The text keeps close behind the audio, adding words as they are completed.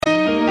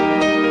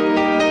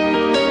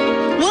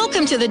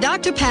to the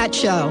Dr. Pat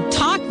Show.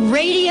 Talk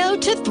radio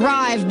to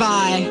thrive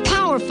by.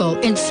 Powerful,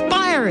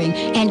 inspiring,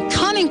 and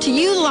coming to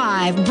you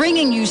live,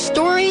 bringing you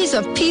stories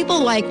of people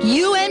like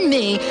you and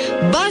me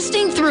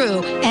busting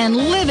through and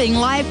living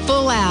life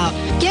full out.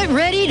 Get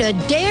ready to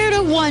dare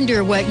to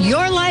wonder what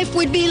your life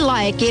would be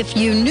like if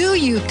you knew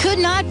you could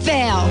not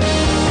fail.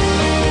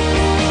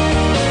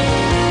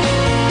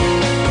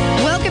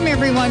 Welcome,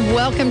 everyone.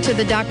 Welcome to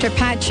the Dr.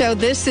 Pat Show.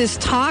 This is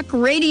Talk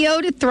Radio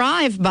to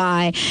Thrive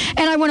By.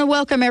 And I want to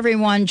welcome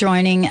everyone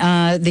joining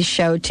the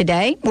show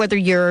today, whether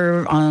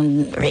you're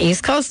on the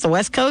East Coast, the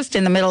West Coast,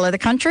 in the middle of the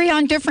country,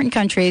 on different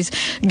countries.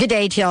 Good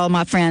day to all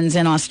my friends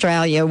in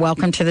Australia.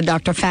 Welcome to the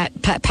Dr.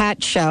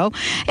 Pat Show.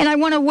 And I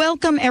want to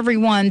welcome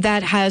everyone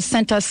that has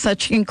sent us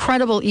such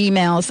incredible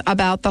emails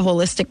about the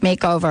holistic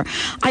makeover.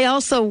 I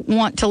also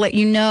want to let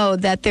you know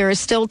that there is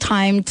still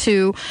time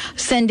to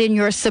send in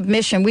your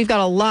submission. We've got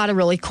a lot of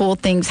really cool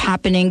things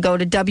happening. Go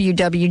to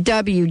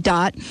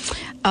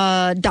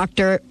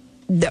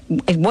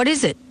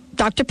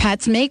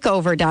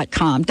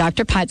drpatsmakeover.com,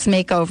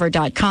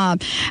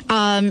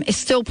 drpatsmakeover.com.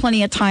 Still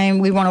plenty of time.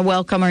 We want to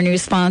welcome our new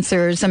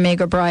sponsors,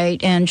 Omega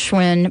Bright and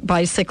Schwinn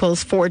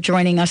Bicycles, for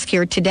joining us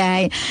here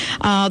today.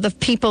 The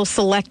people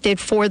selected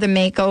for the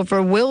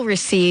makeover will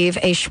receive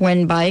a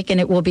Schwinn bike, and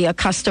it will be a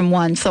custom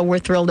one, so we're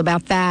thrilled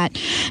about that.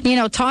 You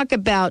know, talk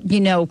about,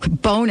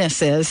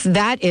 bonuses.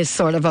 That is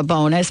sort of a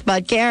bonus,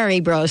 but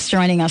Gary Brose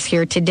joining us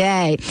here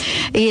today,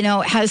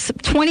 has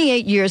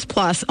 28 years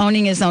plus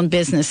owning his own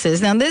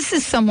businesses. Now, this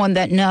is someone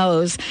that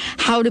knows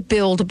how to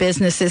build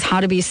businesses, how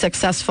to be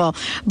successful,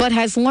 but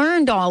has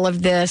learned all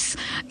of this,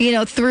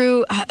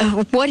 through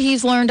what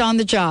he's learned on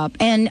the job.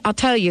 And I'll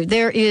tell you,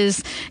 there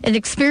is an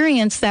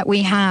experience that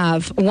we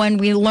have when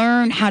we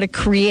learn how to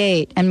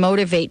create and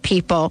motivate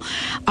people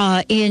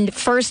in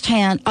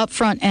firsthand,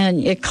 upfront,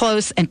 and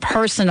close and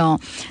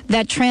personal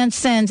that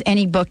transcends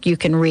any book you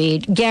can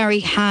read.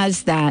 Gary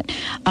has that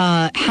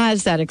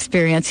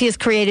experience. He has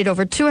created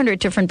over 200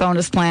 different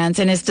bonus plans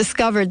and has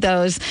discovered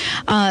those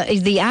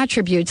the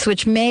attributes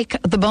which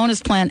make the bonus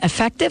plan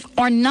effective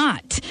or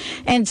not.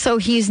 And so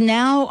he's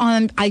now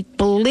on, I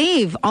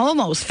believe,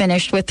 almost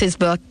finished with his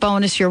book,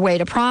 Bonus Your Way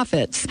to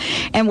Profits.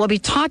 And we'll be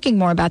talking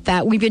more about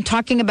that. We've been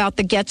talking about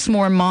the Gets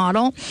More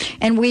model,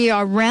 and we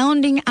are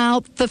rounding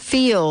out the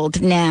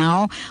field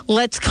now.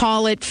 Let's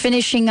call it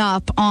finishing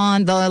up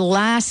on the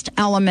last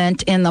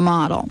element in the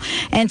model.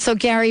 And so,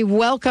 Gary,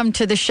 welcome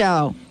to the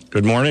show.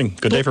 Good morning.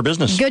 Good day for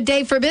business. Good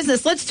day for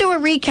business. Let's do a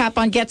recap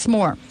on Gets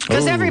More,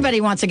 because everybody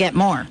wants to get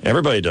more.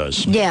 Everybody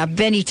does. Yeah,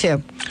 Benny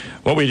too.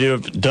 What we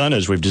have done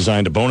is we've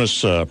designed a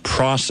bonus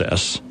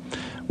process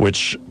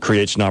which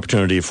creates an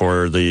opportunity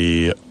for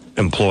the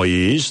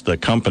employees, the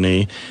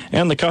company,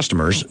 and the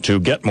customers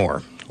to get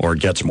more, or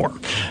gets more.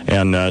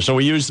 And so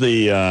we use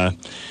the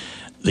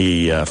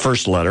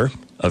first letter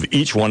of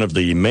each one of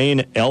the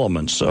main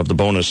elements of the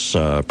bonus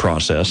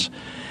process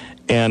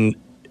and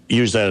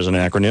use that as an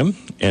acronym,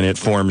 and it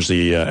forms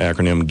the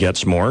acronym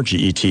GETS MORE,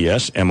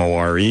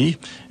 GETS-MORE,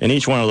 and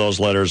each one of those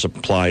letters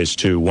applies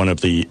to one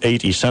of the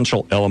 8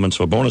 essential elements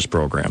of a bonus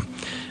program.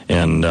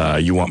 And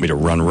you want me to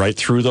run right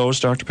through those,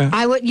 Dr. Pat?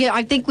 I would. Yeah,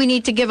 I think we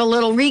need to give a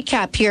little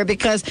recap here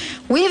because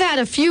we've had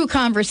a few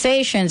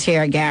conversations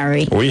here,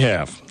 Gary. We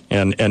have.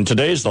 And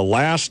today's the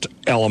last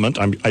element.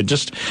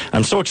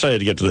 I'm so excited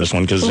to get to this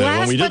one because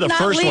when we did the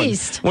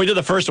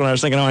first one, I was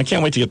thinking, I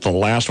can't wait to get to the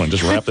last one.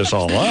 Just wrap this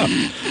all up.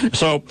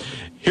 So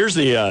here's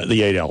the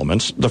 8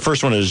 elements. The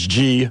first one is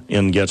G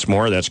in Gets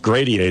More. That's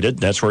gradated.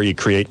 That's where you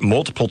create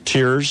multiple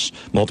tiers,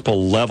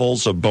 multiple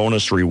levels of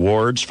bonus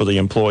rewards for the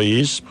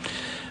employees.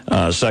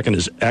 Second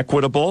is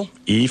equitable,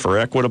 E for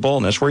equitable,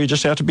 and that's where you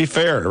just have to be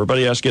fair.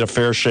 Everybody has to get a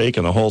fair shake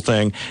in the whole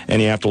thing,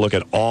 and you have to look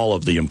at all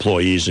of the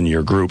employees in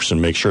your groups and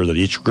make sure that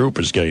each group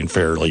is getting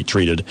fairly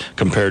treated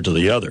compared to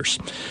the others.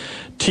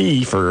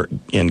 T for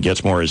in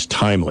Gets More is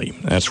timely.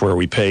 That's where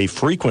we pay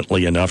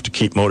frequently enough to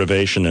keep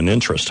motivation and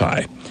interest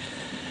high.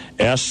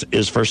 S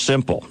is for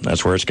simple.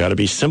 That's where it's got to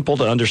be simple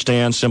to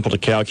understand, simple to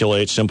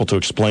calculate, simple to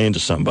explain to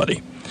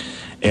somebody.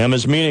 M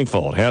is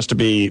meaningful. It has to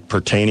be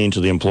pertaining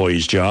to the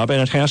employee's job,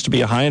 and it has to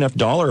be a high enough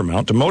dollar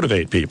amount to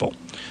motivate people.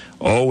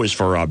 O is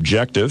for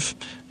objective.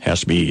 It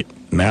has to be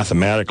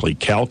mathematically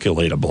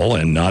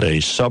calculatable and not a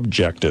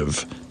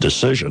subjective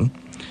decision.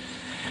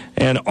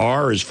 And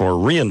R is for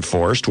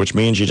reinforced, which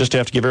means you just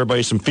have to give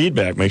everybody some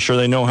feedback, make sure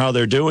they know how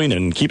they're doing,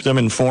 and keep them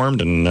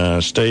informed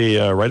and stay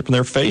right up in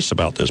their face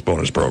about this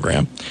bonus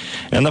program.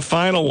 And the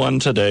final one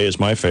today is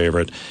my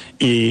favorite,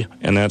 E,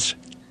 and that's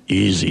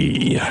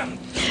easy.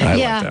 I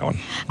like that one.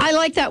 I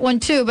like that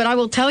one too, but I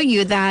will tell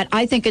you that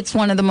I think it's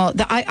one of the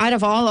most, out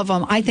of all of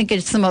them, I think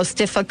it's the most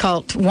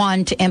difficult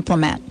one to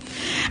implement.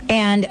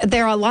 And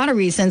there are a lot of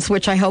reasons,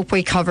 which I hope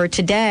we cover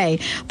today.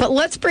 But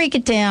let's break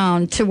it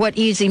down to what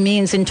easy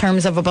means in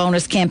terms of a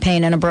bonus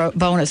campaign and a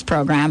bonus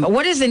program.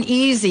 What does an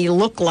easy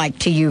look like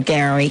to you,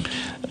 Gary?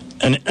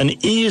 An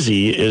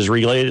easy is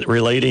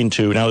relating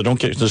to, now don't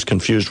get this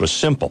confused with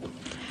simple.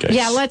 Okay.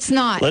 Yeah, let's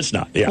not.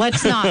 Yeah.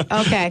 Let's not.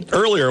 Okay.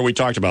 Earlier, we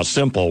talked about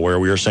simple, where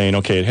we were saying,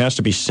 okay, it has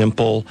to be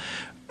simple,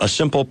 a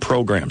simple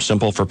program,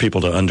 simple for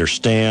people to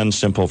understand,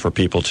 simple for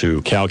people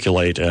to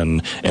calculate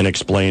and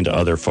explain to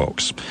other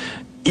folks.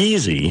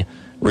 Easy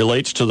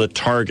relates to the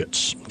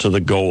targets, to the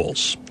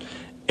goals.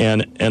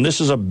 And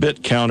this is a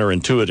bit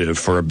counterintuitive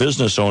for a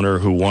business owner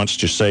who wants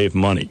to save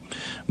money.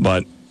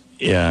 But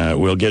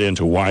we'll get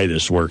into why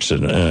this works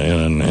in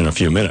a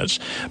few minutes.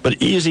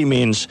 But easy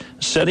means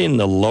setting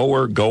the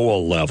lower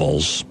goal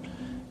levels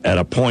at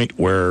a point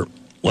where,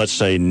 let's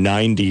say,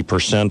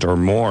 90% or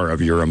more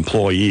of your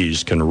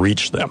employees can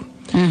reach them.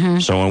 Mm-hmm.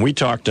 So when we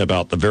talked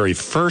about the very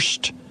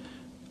first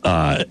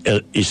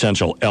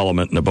essential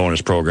element in the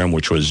bonus program,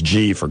 which was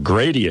G for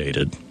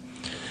gradated,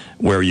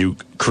 where you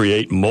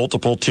create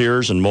multiple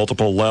tiers and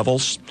multiple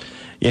levels,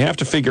 you have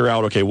to figure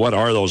out, okay, what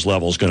are those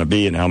levels going to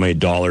be and how many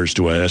dollars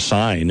do I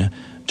assign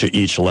to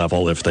each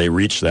level if they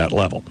reach that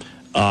level?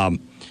 In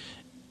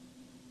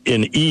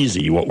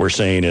easy, what we're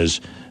saying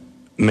is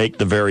make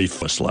the very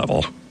first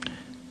level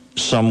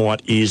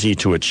somewhat easy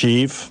to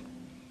achieve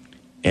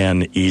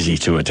and easy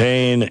to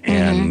attain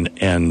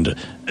and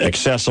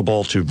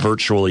accessible to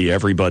virtually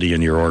everybody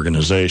in your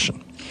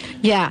organization.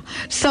 Yeah.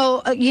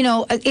 So,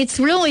 it's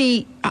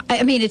really,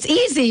 it's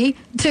easy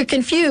to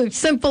confuse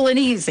simple and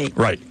easy.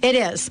 Right. It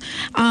is.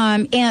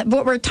 And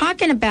what we're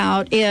talking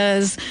about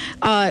is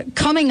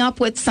coming up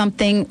with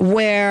something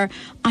where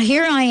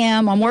here I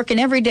am, I'm working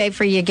every day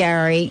for you,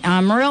 Gary.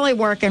 I'm really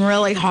working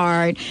really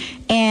hard,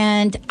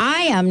 and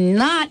I am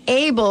not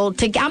able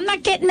to, I'm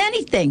not getting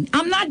anything.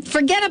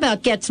 Forget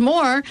about gets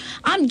more,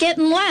 I'm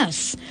getting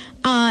less.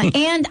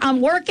 And I'm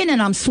working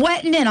and I'm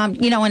sweating and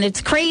and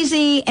it's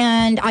crazy,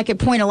 and I could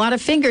point a lot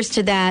of fingers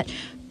to that.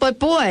 But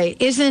boy,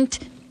 isn't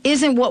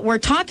what we're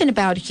talking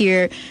about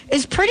here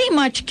is pretty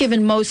much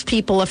giving most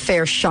people a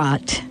fair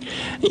shot.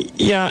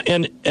 Yeah,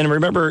 and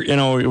remember,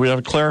 we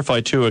have to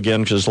clarify too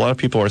again, because a lot of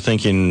people are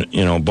thinking,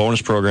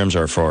 bonus programs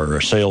are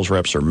for sales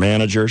reps or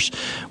managers.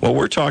 What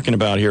we're talking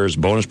about here is a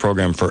bonus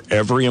program for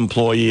every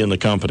employee in the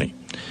company,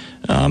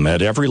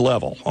 at every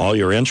level, all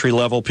your entry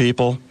level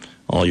people,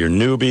 all your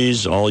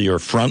newbies, all your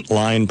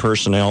frontline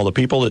personnel, the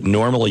people that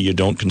normally you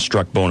don't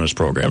construct bonus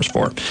programs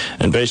for.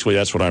 And basically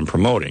that's what I'm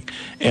promoting.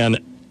 And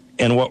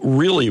what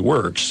really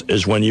works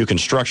is when you can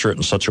structure it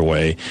in such a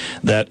way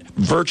that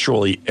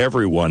virtually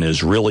everyone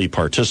is really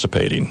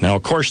participating. Now,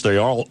 of course, they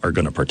all are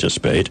going to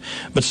participate,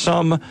 but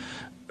some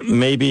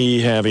may be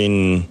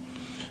having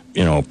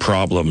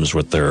problems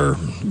with their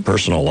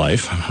personal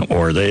life,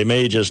 or they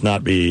may just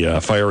not be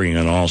firing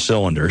on all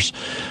cylinders,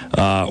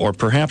 or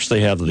perhaps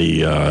they have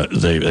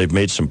they've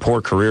made some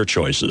poor career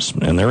choices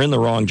and they're in the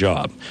wrong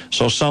job.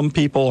 So some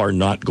people are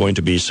not going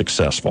to be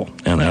successful,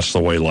 and that's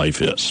the way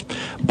life is.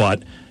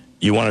 But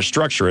you want to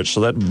structure it so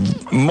that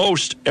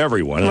most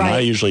everyone, and I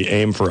usually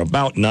aim for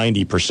about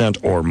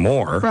 90% or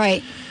more,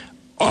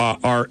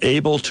 are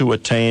able to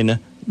attain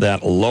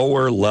that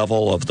lower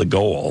level of the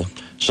goal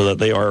so that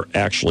they are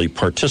actually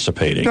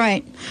participating.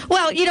 Right.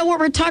 Well, what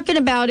we're talking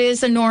about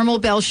is a normal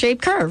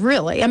bell-shaped curve,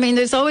 really. I mean,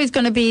 there's always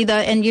going to be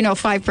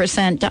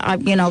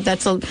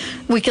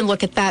 5%, we can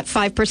look at that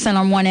 5%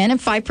 on one end and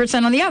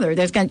 5% on the other.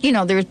 There's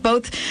there's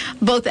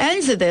both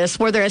ends of this,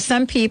 where there are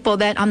some people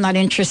that I'm not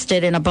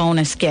interested in a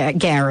bonus,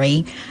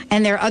 Gary,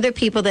 and there are other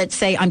people that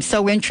say I'm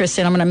so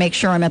interested, I'm going to make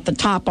sure I'm at the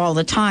top all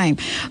the time.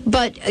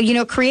 But,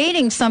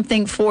 creating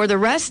something for the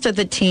rest of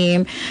the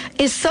team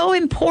is so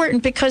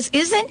important, because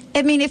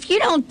if you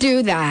don't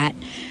do that,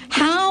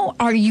 how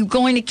are you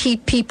going to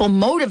keep people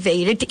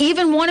motivated to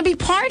even want to be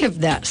part of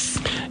this?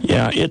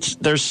 Yeah,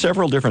 there's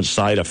several different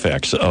side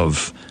effects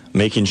of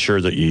making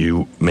sure that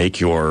you make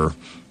your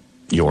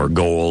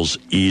goals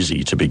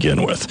easy to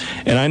begin with.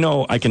 And I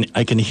know I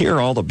can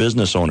hear all the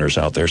business owners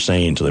out there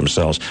saying to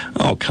themselves,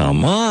 "Oh,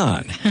 come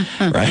on."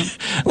 Right?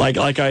 Like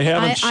I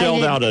haven't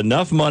shelled out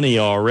enough money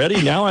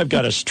already. Now I've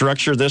got to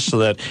structure this so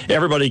that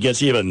everybody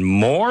gets even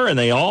more and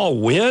they all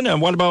win.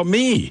 And what about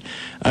me?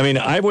 I mean,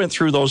 I went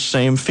through those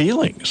same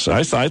feelings.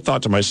 I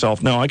thought to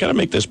myself, no, I got to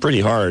make this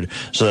pretty hard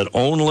so that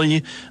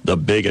only the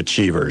big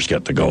achievers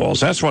get the goals.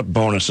 That's what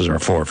bonuses are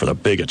for the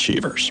big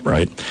achievers,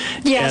 right?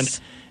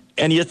 Yes.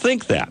 And you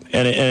think that,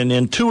 and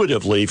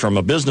intuitively, from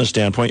a business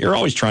standpoint, you're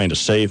always trying to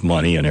save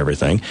money and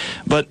everything.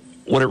 But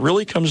what it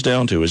really comes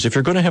down to is, if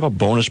you're going to have a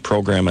bonus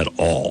program at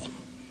all,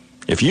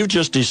 if you've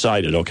just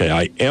decided, okay,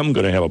 I am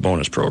going to have a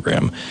bonus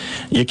program,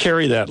 you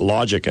carry that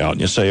logic out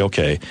and you say,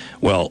 okay,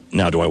 well,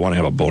 now do I want to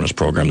have a bonus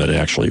program that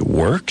actually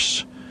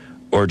works?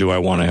 Or do I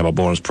want to have a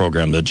bonus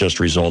program that just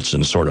results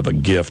in sort of a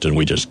gift and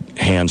we just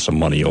hand some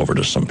money over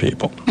to some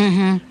people?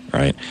 Mm-hmm.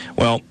 Right?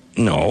 Well,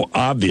 no,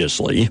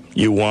 obviously,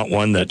 you want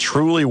one that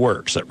truly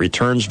works, that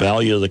returns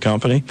value to the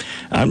company.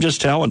 I'm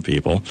just telling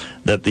people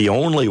that the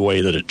only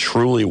way that it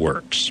truly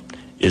works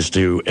is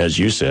to, as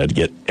you said,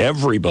 get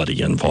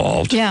everybody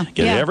involved, get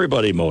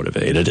everybody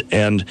motivated,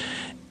 and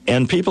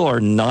people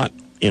are not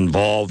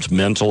involved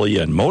mentally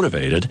and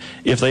motivated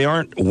if they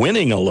aren't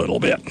winning a little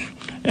bit.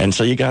 And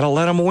so you got to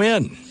let them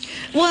win.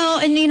 Well,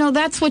 and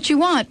that's what you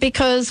want,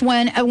 because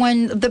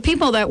when the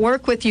people that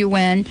work with you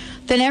win,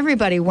 then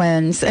everybody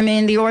wins. I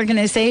mean, the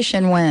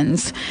organization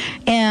wins.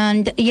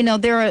 And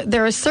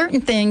there are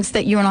certain things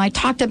that you and I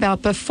talked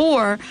about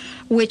before,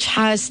 which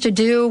has to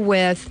do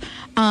with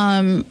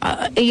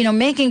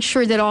making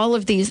sure that all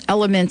of these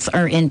elements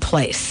are in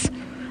place.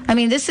 I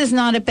mean, this is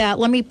not about,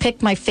 let me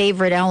pick my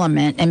favorite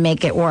element and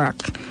make it work.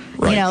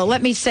 Right.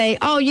 Let me say,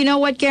 oh, you know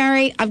what,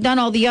 Gary? I've done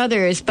all the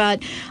others,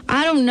 but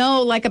I don't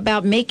know,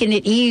 about making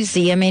it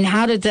easy. I mean,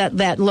 how did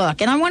that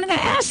look? And I wanted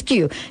to ask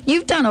you,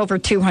 you've done over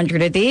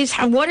 200 of these.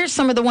 What are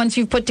some of the ones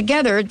you've put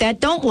together that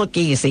don't look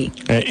easy?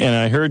 And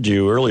I heard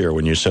you earlier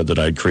when you said that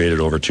I'd created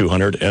over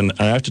 200, and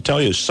I have to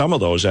tell you, some of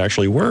those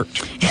actually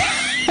worked.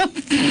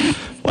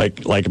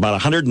 Like about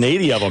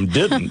 180 of them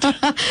didn't.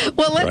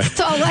 Well, let's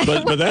talk.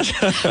 But that's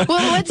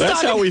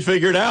how we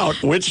figured out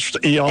which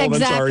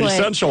elements are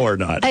essential or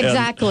not.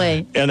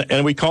 Exactly.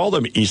 And we call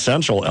them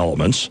essential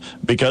elements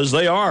because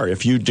they are.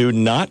 If you do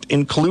not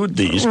include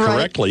these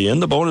correctly in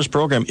the bonus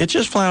program, it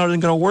just flat out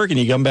isn't going to work. And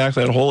you come back to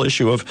that whole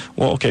issue of,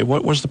 well, okay,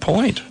 what was the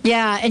point?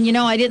 Yeah, and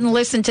I didn't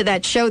listen to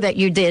that show that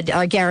you did,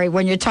 Gary,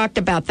 when you talked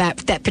about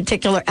that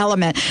particular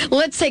element.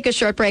 Let's take a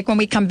short break. When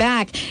we come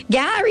back,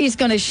 Gary's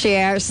going to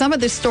share some of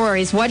the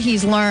stories, what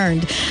he's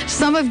learned,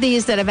 some of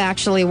these that have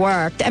actually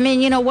worked. I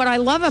mean, what I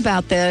love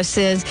about this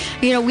is,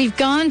 we've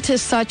gone to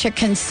such a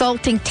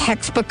consulting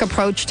textbook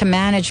approach to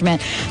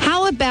management.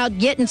 How about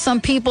getting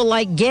some people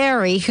like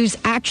Gary, who's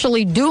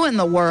actually doing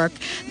the work,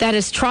 that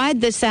has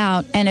tried this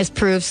out and has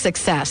proved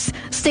success?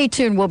 Stay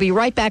tuned. We'll be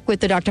right back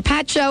with the Dr.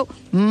 Pat Show.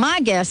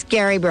 My guest,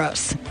 Gary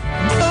Brose.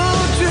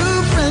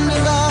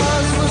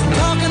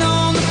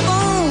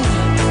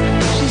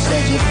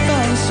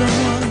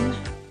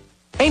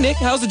 Hey, Nick,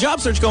 how's the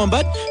job search going,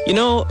 bud?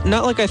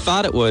 Not like I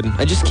thought it would.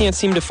 I just can't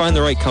seem to find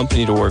the right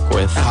company to work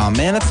with. Oh,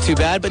 man, that's too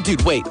bad. But,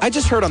 dude, wait. I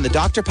just heard on the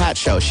Dr. Pat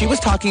Show, she was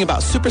talking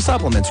about super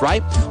supplements,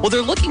 right? Well,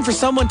 they're looking for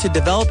someone to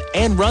develop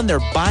and run their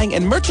buying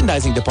and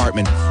merchandising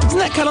department. Isn't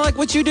that kind of like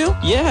what you do?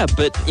 Yeah,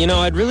 but,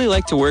 I'd really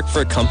like to work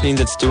for a company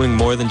that's doing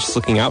more than just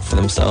looking out for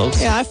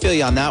themselves. Yeah, I feel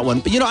you on that one.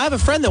 But, I have a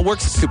friend that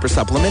works at Super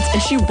Supplements,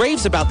 and she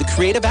raves about the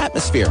creative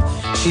atmosphere.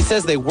 She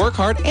says they work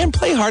hard and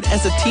play hard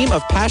as a team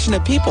of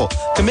passionate people,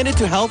 committed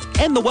to health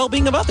and the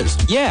well-being of others.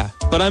 Yeah,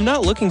 but I'm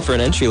not looking for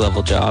an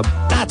entry-level job.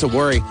 Not to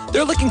worry.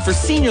 They're looking for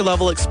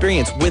senior-level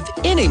experience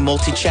within a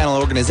multi-channel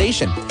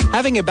organization,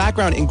 having a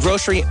background in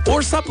grocery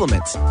or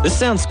supplements. This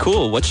sounds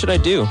cool. What should I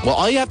do? Well,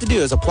 all you have to do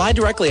is apply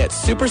directly at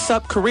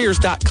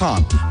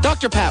supersupcareers.com.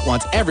 Dr. Pat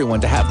wants everyone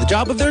to have the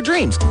job of their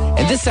dreams,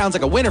 and this sounds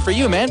like a winner for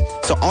you, man.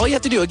 So all you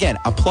have to do, again,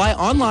 apply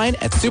online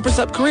at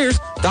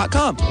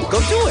supersupcareers.com.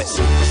 Go do it.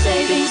 Super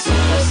savings,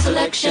 super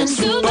selection,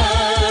 super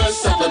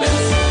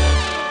supplements.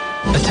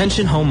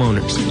 Attention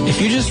homeowners.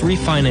 If you just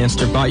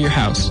refinanced or bought your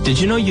house, did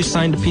you know you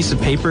signed a piece of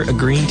paper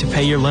agreeing to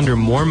pay your lender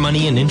more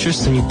money in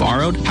interest than you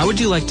borrowed? How would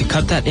you like to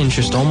cut that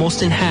interest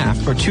almost in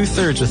half or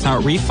 2/3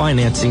 without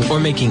refinancing or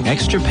making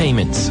extra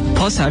payments?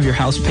 Plus have your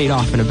house paid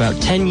off in about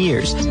 10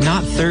 years,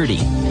 not 30.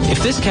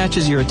 If this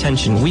catches your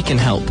attention, we can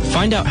help.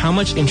 Find out how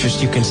much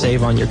interest you can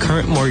save on your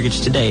current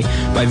mortgage today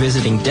by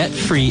visiting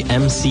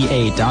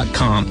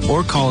debtfreemca.com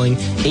or calling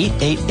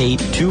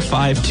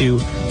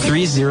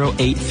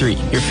 888-252-3083.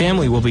 Your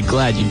family will be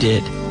glad you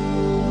did.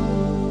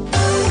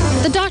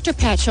 The Dr.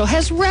 Pat Show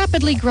has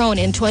rapidly grown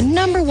into a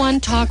 #1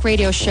 talk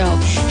radio show,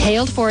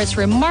 hailed for its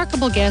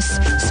remarkable guests,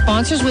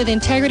 sponsors with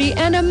integrity,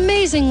 and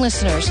amazing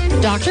listeners.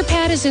 Dr.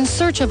 Pat is in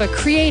search of a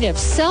creative,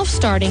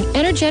 self-starting,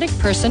 energetic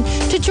person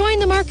to join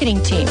the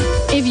marketing team.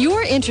 If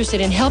you're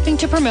interested in helping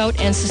to promote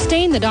and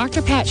sustain the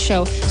Dr. Pat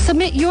Show,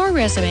 submit your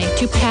resume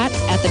to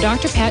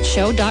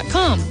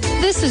pat@thedrpatshow.com.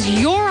 This is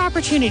your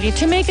opportunity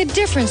to make a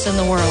difference in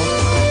the world.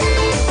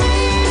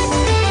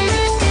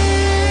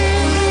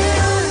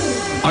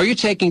 Are you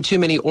taking too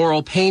many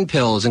oral pain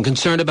pills and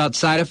concerned about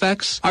side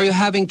effects? Are you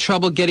having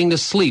trouble getting to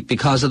sleep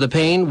because of the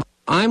pain?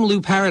 I'm Lou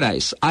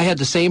Paradise. I had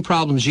the same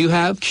problems you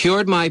have,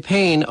 cured my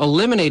pain,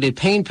 eliminated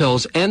pain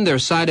pills and their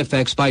side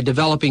effects by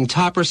developing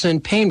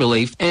Topricin Pain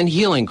Relief and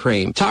Healing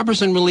Cream.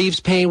 Topricin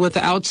relieves pain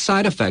without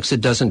side effects. It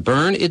doesn't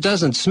burn, it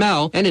doesn't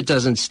smell, and it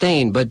doesn't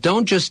stain. But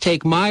don't just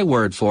take my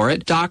word for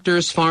it.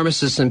 Doctors,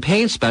 pharmacists, and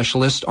pain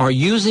specialists are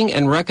using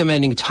and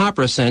recommending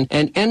Topricin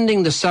and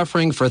ending the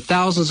suffering for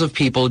thousands of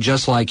people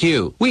just like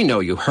you. We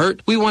know you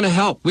hurt. We want to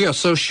help. We are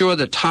so sure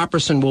that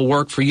Topricin will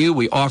work for you,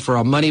 we offer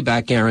a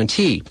money-back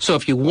guarantee. So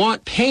if you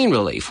want pain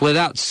relief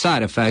without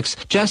side effects,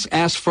 just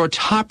ask for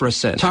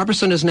Topricin.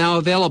 Topricin is now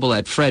available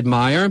at Fred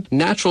Meyer,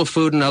 Natural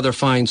Food, and other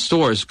fine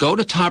stores. Go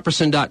to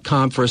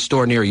Topricin.com for a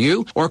store near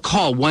you or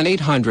call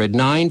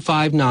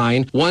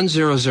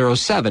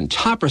 1-800-959-1007.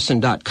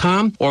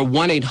 Topricin.com or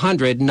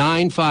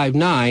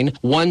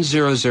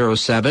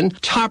 1-800-959-1007.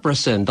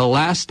 Topricin, the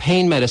last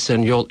pain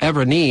medicine you'll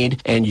ever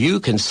need, and you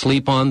can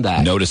sleep on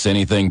that. Notice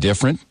anything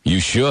different? You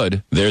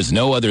should. There's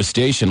no other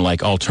station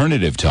like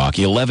Alternative Talk,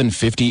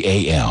 1150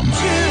 AM.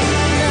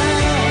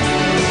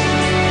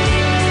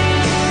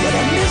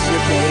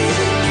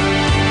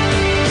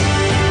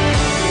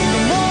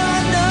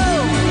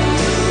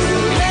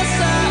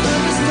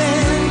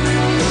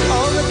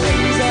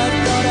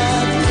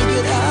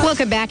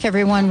 Welcome back,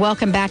 everyone.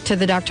 Welcome back to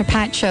the Dr.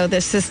 Pat Show.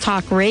 This is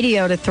Talk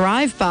Radio to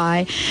Thrive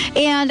By,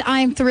 and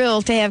I'm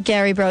thrilled to have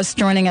Gary Brose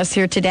joining us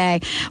here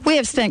today. We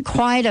have spent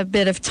quite a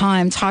bit of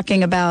time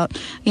talking about,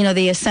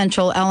 the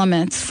essential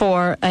elements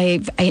for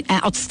an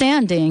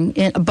outstanding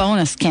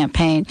bonus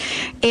campaign.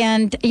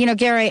 And,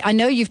 Gary, I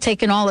know you've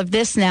taken all of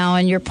this now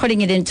and you're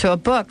putting it into a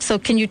book. So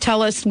can you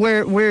tell us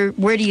where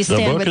do you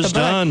stand with the book? The book is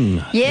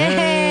done.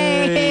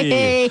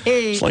 Yay!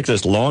 It's like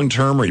this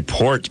long-term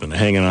report's been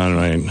hanging on.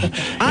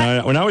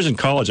 When I was in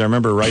college, I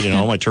remember writing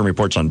all my term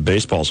reports on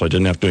baseball, so I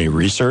didn't have to do any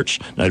research.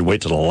 And I'd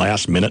wait to the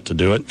last minute to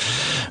do it.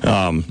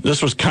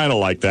 This was kind of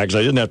like that because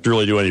I didn't have to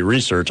really do any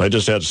research. I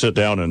just had to sit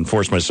down and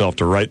force myself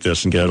to write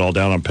this and get it all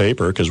down on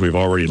paper because we've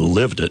already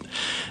lived it.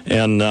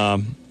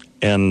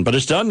 But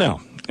it's done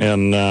now.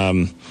 And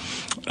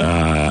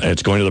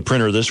it's going to the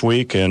printer this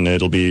week, and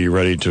it'll be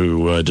ready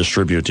to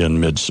distribute in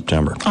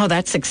mid-September. Oh,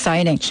 that's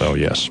exciting. So,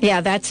 yes.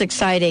 Yeah, that's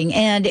exciting.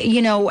 And,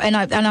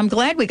 I'm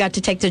glad we got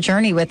to take the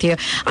journey with you.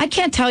 I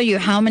can't tell you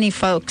how many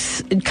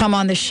folks come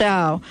on the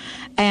show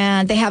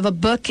and they have a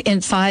book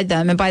inside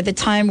them. And by the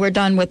time we're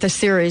done with the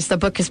series, the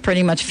book is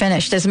pretty much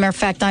finished. As a matter of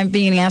fact, I'm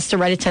being asked to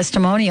write a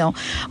testimonial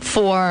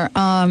for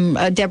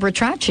Deborah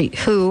Tracci,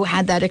 who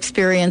had that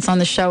experience on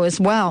the show as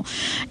well.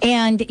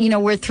 And,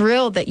 we're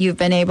thrilled that you've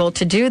been able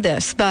to do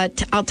this.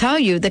 But I'll tell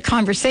you, the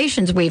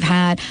conversations we've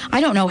had,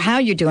 I don't know how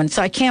you're doing.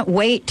 So I can't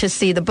wait to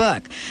see the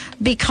book.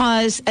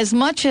 Because as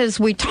much as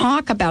we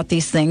talk about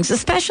these things,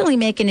 especially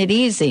making it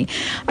easy,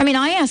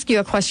 I asked you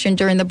a question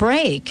during the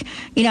break.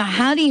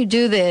 How do you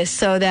do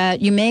this so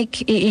that you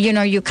make,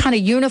 you kind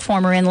of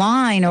uniform or in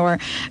line, or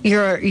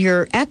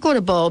you're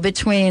equitable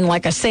between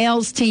like a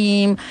sales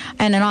team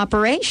and an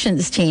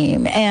operations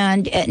team?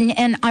 And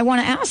I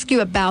want to ask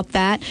you about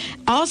that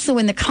also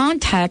in the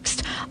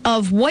context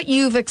of what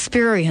you've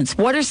experienced.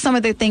 What are some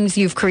of the things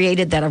you've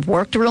created that have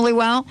worked really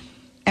well?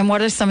 And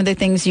what are some of the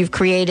things you've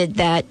created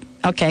that,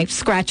 okay,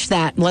 scratch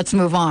that, let's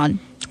move on?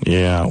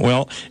 Yeah,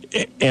 well,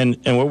 and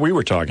what we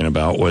were talking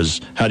about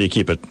was how do you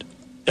keep it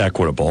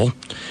equitable,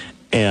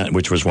 and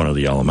which was one of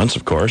the elements,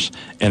 of course,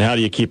 and how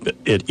do you keep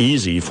it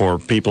easy for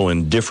people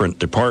in different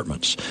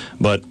departments.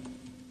 But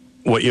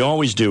what you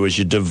always do is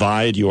you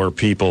divide your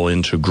people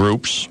into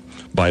groups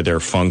by their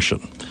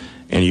function,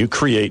 and you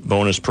create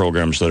bonus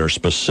programs that are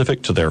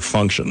specific to their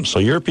function. So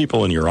your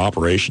people in your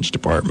operations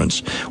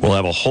departments will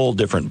have a whole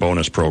different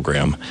bonus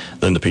program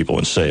than the people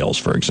in sales,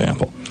 for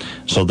example.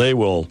 So they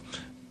will...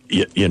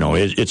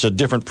 it's a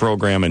different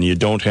program, and you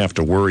don't have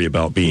to worry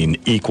about being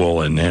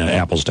equal and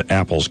apples to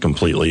apples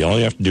completely. All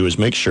you have to do is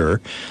make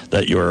sure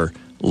that your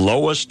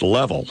lowest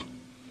level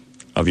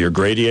of your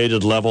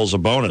gradated levels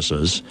of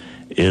bonuses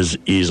is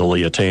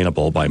easily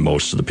attainable by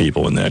most of the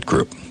people in that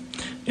group.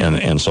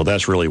 And so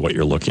that's really what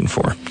you're looking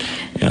for.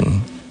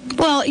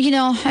 Well,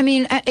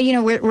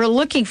 we're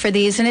looking for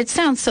these, and it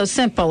sounds so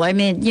simple. I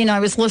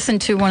was listening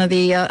to one of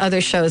the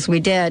other shows we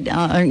did,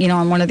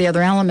 on one of the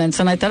other elements,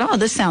 and I thought, oh,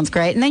 this sounds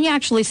great. And then you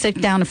actually sit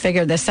down and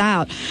figure this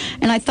out.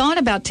 And I thought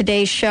about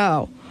today's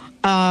show,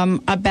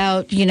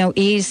 about,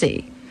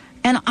 easy.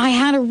 And I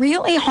had a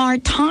really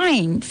hard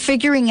time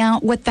figuring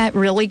out what that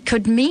really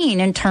could mean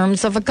in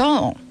terms of a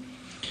goal.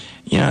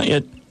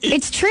 Yeah,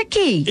 it's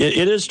tricky.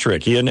 It is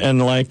tricky,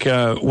 and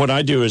what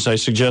I do is I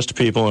suggest to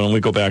people, and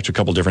we go back to a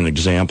couple different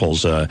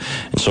examples. And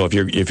so if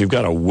you've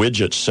got a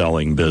widget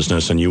selling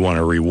business and you want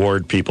to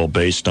reward people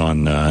based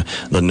on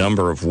the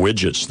number of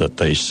widgets that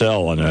they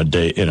sell in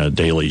a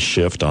daily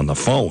shift on the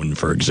phone,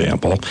 for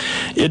example,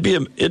 it'd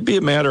be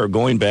a matter of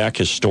going back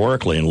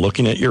historically and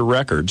looking at your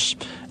records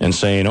and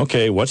saying,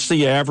 okay, what's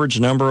the average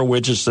number of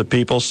widgets that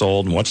people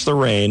sold, and what's the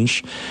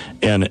range,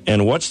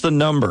 and what's the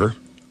number.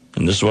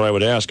 And this is what I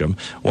would ask them.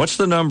 What's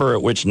the number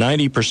at which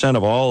 90%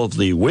 of all of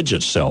the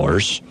widget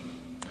sellers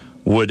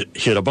would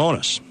hit a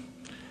bonus?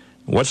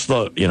 What's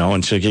the,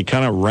 and so you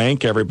kind of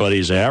rank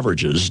everybody's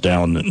averages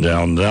down the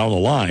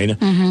line.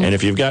 Mm-hmm. And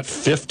if you've got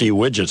 50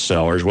 widget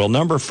sellers, well,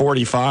 number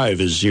 45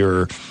 is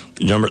your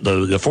number,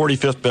 the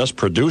 45th best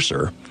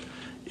producer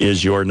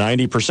is your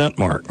 90%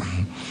 mark.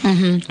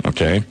 Mm-hmm.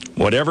 Okay.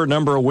 Whatever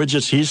number of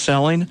widgets he's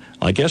selling,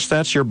 I guess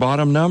that's your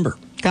bottom number.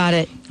 Got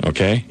it.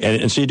 Okay.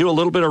 And so you do a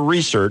little bit of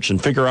research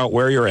and figure out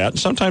where you're at. And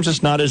sometimes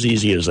it's not as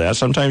easy as that.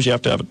 Sometimes you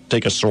have to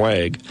take a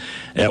swag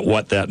at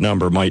what that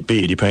number might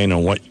be, depending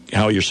on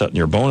how you're setting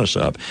your bonus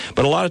up.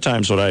 But a lot of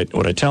times what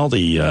I tell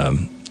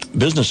the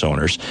business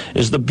owners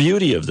is the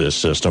beauty of this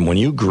system, when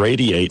you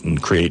gradiate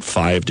and create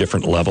 5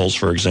 different levels,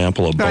 for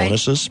example, of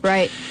bonuses,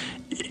 right.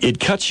 It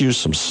cuts you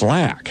some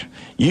slack.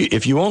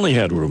 If you only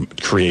had to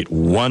create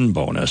one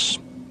bonus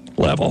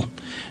level,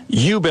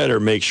 you better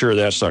make sure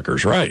that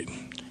sucker's right.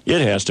 It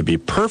has to be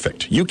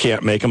perfect. You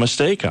can't make a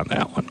mistake on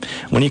that one.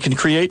 When you can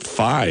create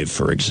 5,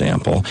 for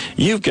example,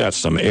 you've got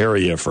some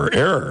area for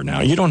error. Now,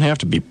 you don't have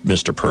to be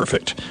Mr.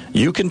 Perfect.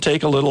 You can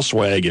take a little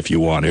swag if you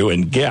want to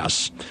and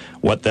guess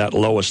what that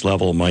lowest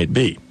level might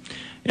be.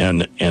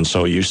 And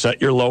so you set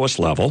your lowest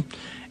level,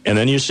 and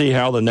then you see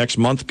how the next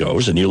month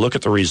goes, and you look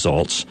at the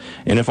results.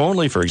 And if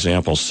only, for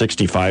example,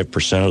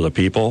 65% of the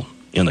people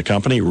in the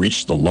company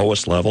reached the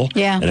lowest level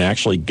and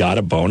actually got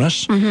a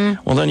bonus,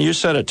 well, then you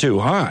set it too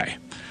high,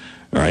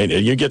 right?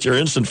 And you get your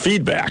instant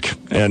feedback,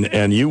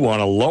 and you want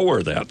to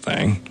lower that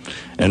thing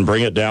and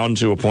bring it down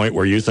to a point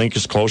where you think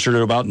is closer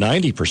to about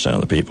 90%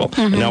 of the people.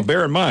 And now,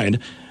 bear in mind,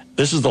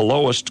 this is the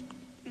lowest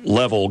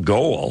level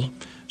goal,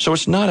 so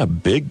it's not a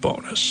big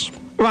bonus.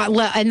 Right,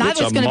 and that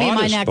was going to be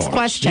my next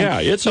question.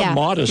 Yeah, it's a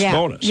modest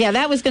bonus. Yeah,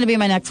 that was going to be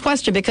my next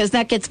question, because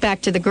that gets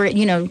back to the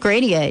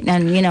gradient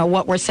and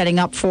what we're setting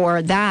up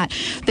for that,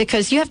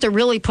 because you have to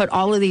really put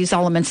all of these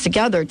elements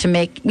together to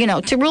make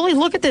to really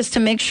look at this to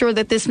make sure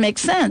that this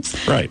makes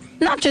sense. Right.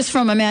 Not just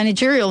from a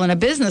managerial and a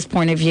business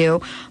point of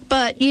view,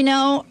 but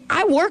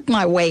I worked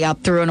my way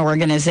up through an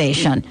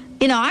organization.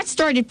 I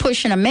started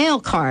pushing a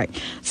mail cart,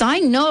 so I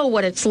know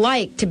what it's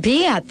like to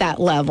be at that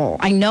level.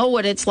 I know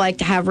what it's like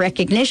to have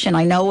recognition.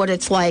 I know what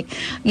it's like,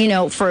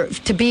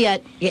 to be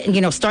at,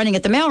 starting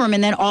at the mailroom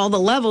and then all the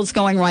levels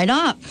going right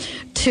up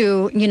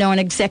to, an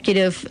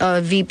executive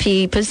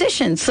VP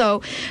position.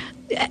 So,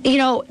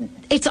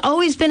 it's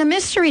always been a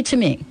mystery to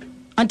me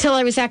until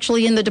I was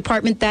actually in the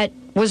department that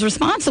was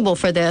responsible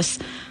for this,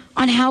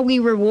 on how we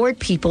reward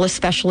people,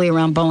 especially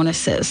around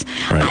bonuses.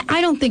 Right.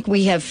 I don't think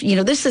we have,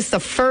 this is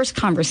the first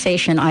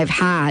conversation I've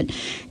had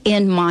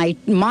in my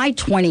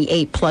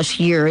 28 plus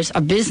years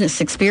of business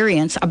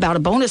experience about a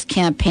bonus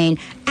campaign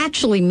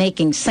actually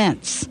making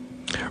sense.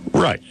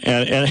 Right.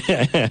 And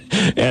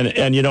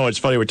it's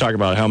funny, we're talking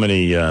about how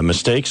many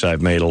mistakes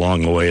I've made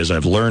along the way as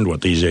I've learned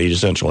what these 8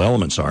 essential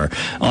elements are.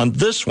 On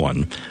this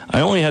one, I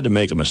only had to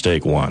make a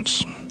mistake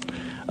once.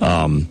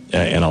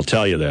 And I'll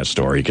tell you that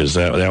story because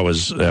that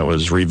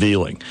was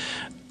revealing.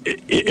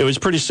 It was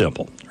pretty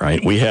simple,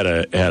 right? We had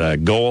a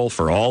goal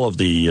for all of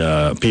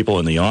the people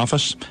in the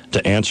office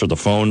to answer the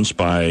phones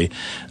by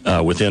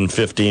within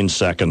 15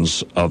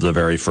 seconds of the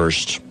very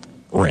first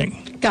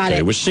ring. Got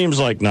it. Which seems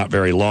like not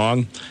very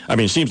long. I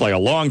mean, it seems like a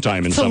long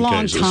time in some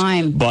cases. It's a long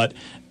time.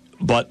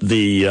 But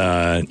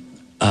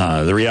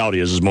the reality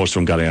is most of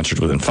them got answered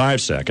within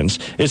 5 seconds.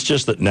 It's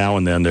just that now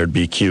and then there'd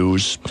be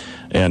queues,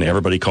 and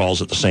everybody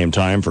calls at the same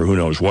time for who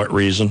knows what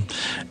reason.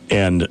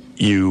 And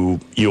you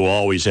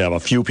always have a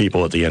few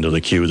people at the end of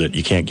the queue that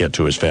you can't get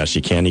to as fast as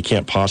you can. You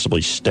can't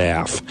possibly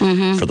staff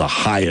for the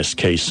highest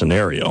case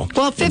scenario.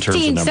 Well,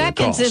 15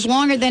 seconds is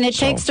longer than it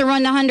takes to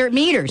run 100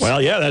 meters. Well,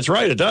 yeah, that's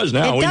right. It does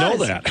now. We know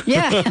that.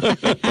 Yeah.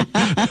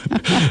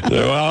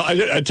 Well,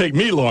 it'd take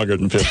me longer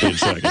than 15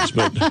 seconds.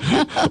 But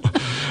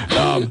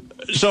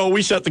so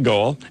we set the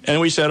goal, and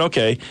we said,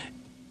 okay,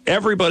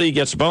 everybody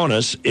gets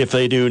bonus if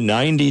they do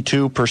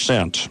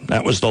 92%.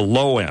 That was the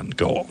low-end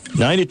goal.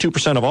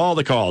 92% of all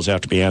the calls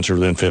have to be answered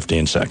within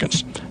 15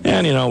 seconds.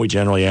 And, we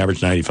generally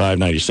average 95,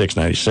 96,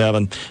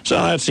 97.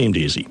 So that seemed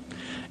easy.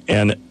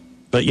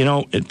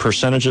 But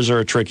percentages are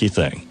a tricky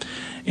thing.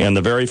 And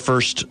the very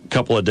first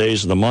couple of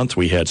days of the month,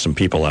 we had some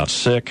people out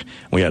sick.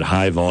 We had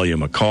high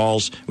volume of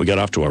calls. We got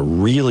off to a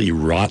really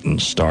rotten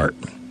start.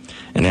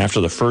 And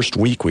after the first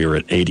week, we were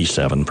at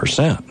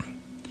 87%.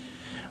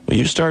 Well,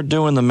 you start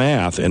doing the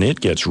math, and it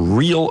gets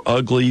real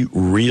ugly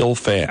real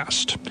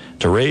fast.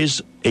 To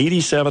raise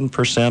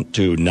 87%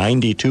 to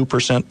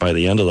 92% by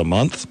the end of the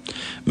month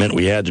meant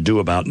we had to do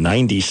about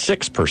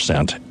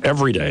 96%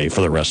 every day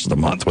for the rest of the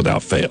month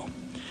without fail.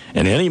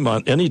 And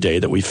any day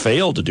that we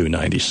failed to do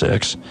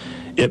 96,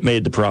 it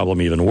made the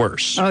problem even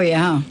worse. Oh,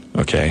 yeah.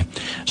 Okay.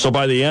 So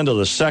by the end of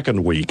the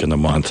second week in the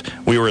month,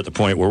 we were at the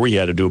point where we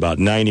had to do about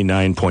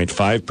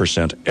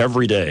 99.5%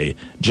 every day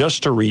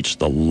just to reach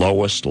the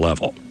lowest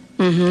level.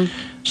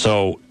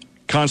 So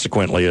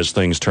consequently, as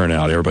things turn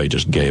out, everybody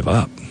just gave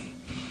up.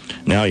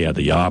 Now you had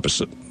the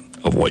opposite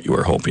of what you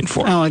were hoping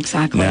for. Oh,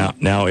 exactly.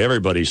 Now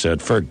everybody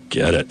said,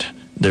 forget it.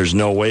 There's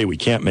no way. We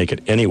can't make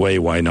it any way.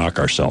 Why knock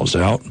ourselves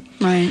out?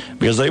 Right.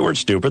 Because they weren't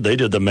stupid. They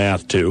did the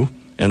math, too.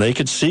 And they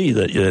could see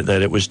that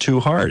it was too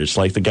hard. It's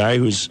like the guy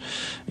who's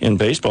in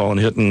baseball and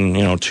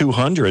hitting,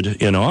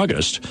 200 in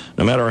August.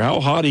 No matter how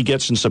hot he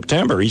gets in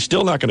September, he's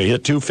still not going to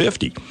hit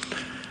 250.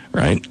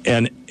 Right,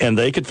 and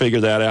they could figure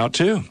that out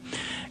too,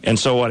 and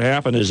so what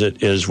happened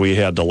is we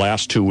had the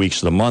last 2 weeks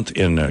of the month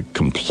in a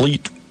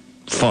complete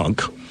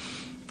funk,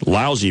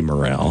 lousy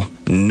morale.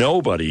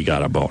 Nobody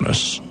got a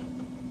bonus.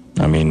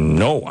 I mean,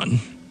 no one.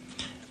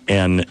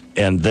 And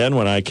then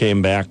when I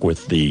came back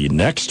with the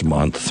next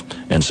month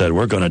and said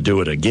we're going to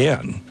do it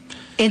again.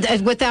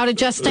 Without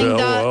adjusting the...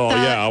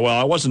 yeah.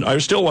 Well, I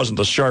still wasn't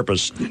the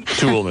sharpest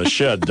tool in the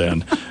shed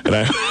then, and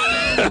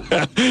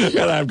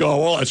I'm going,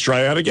 well, let's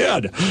try that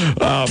again.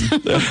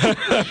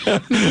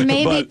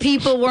 Maybe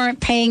people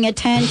weren't paying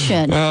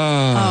attention.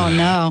 Oh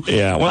no!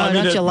 Yeah. Well,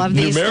 don't you love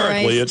these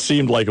numerically, stories? it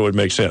seemed like it would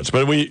make sense,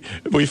 but we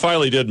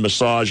finally did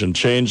massage and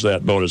change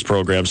that bonus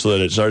program so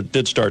that it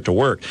did start to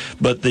work.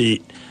 But the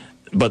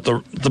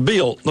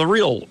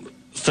real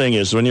thing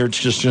is when you're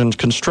just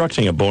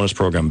constructing a bonus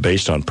program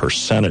based on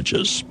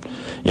percentages,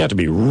 you have to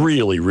be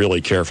really,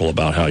 really careful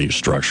about how you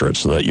structure it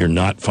so that you're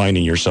not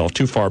finding yourself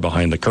too far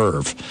behind the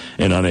curve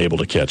and unable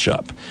to catch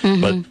up.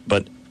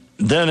 But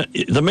then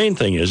the main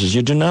thing is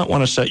you do not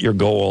want to set your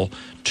goal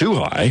too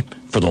high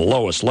for the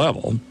lowest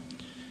level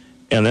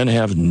and then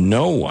have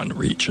no one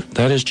reach it.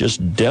 That is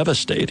just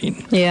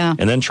devastating. Yeah.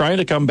 And then trying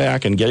to come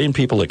back and getting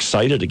people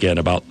excited again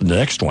about the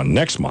next one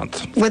next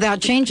month.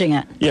 Without changing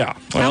it. Yeah.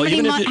 Well,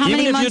 even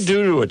if you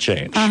do a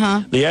change,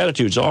 the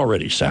attitude's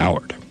already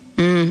soured.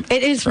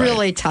 It is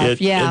really tough,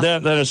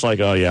 Then it's like,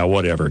 oh, yeah,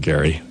 whatever,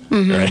 Gary.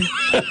 Right?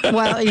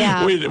 Well,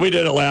 yeah. we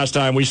did it last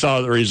time. We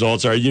saw the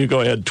results. All right, you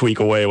go ahead, tweak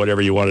away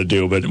whatever you want to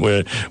do, but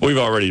we've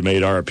already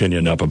made our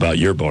opinion up about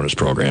your bonus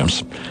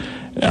programs.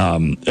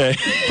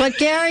 But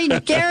Gary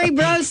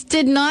Brose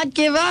did not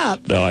give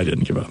up. No, I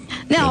didn't give up.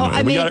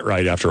 No, we got it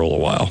right after a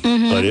little while.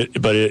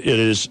 But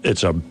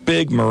it's a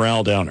big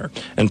morale downer.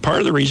 And part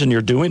of the reason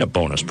you're doing a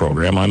bonus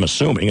program, I'm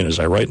assuming, and as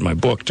I write in my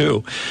book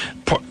too,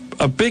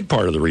 a big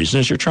part of the reason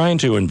is you're trying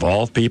to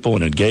involve people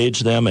and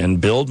engage them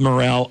and build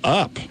morale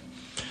up.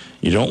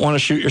 You don't want to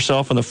shoot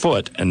yourself in the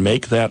foot and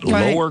make that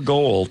lower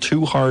goal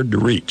too hard to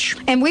reach.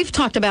 And we've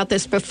talked about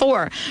this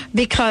before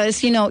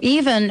because,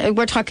 even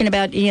we're talking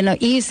about,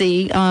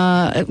 easy,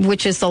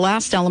 which is the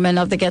last element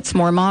of the Gets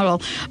More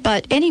model.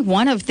 But any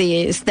one of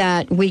these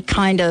that we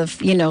kind of,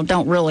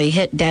 don't really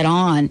hit dead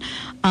on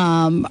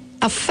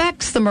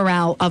affects the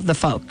morale of the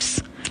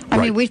folks. I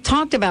mean, we've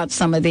talked about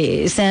some of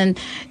these. And,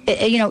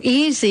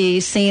 easy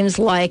seems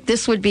like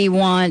this would be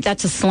one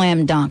that's a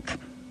slam dunk.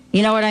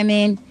 You know what I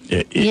mean?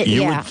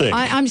 You would think.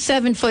 I'm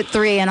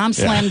 7'3", and I'm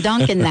slam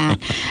dunking that.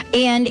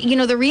 And,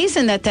 the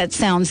reason that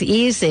sounds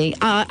easy,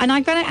 and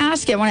I'm going to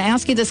ask you, I want to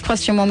ask you this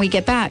question when we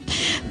get back.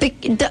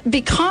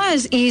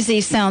 Because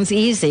easy sounds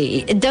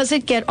easy, does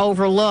it get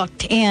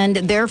overlooked and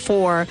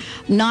therefore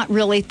not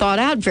really thought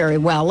out very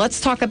well?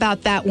 Let's talk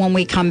about that when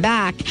we come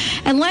back.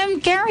 And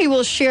Gary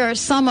will share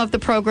some of the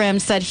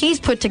programs that he's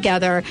put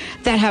together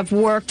that have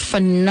worked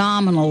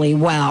phenomenally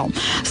well.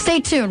 Stay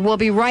tuned. We'll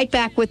be right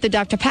back with the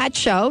Dr. Pat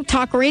Show,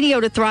 Talk Radio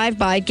to Thrive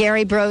by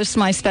Gary Brose,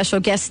 my special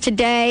guest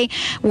today.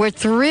 We're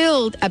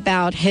thrilled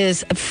about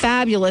his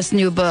fabulous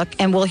new book,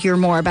 and we'll hear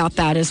more about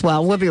that as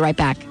well. We'll be right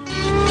back.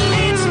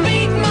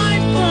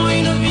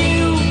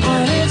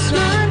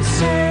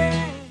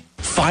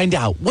 Find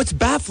out what's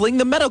baffling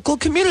the medical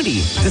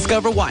community.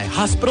 Discover why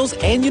hospitals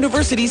and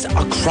universities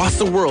across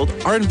the world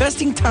are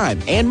investing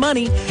time and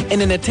money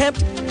in an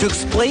attempt to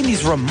explain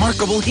these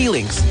remarkable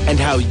healings and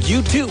how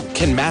you too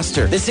can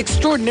master this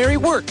extraordinary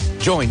work.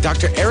 Join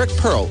Dr. Eric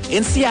Pearl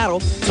in Seattle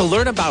to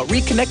learn about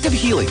reconnective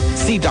healing.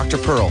 See Dr.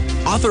 Pearl,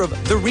 author of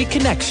The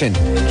Reconnection,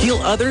 Heal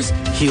Others,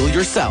 Heal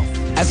Yourself.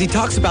 As he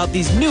talks about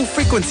these new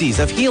frequencies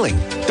of healing,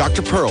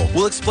 Dr. Pearl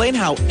will explain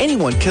how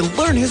anyone can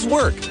learn his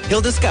work.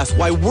 He'll discuss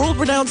why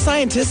world-renowned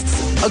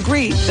scientists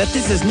agree that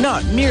this is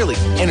not merely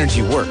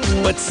energy work,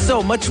 but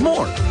so much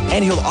more.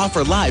 And he'll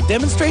offer live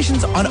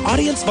demonstrations on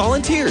audience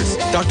volunteers.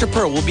 Dr.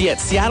 Pearl will be at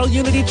Seattle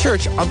Unity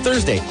Church on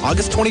Thursday,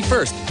 August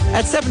 21st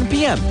at 7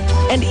 p.m.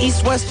 and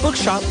East West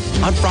Bookshop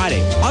on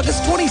Friday,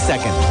 August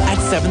 22nd at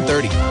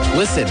 7:30.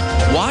 Listen,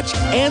 watch,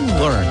 and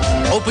learn.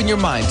 Open your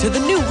mind to the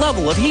new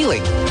level of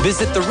healing.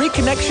 Visit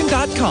thereconnection.com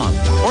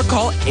or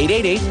call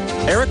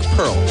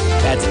 888-ERIC-PEARL.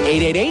 That's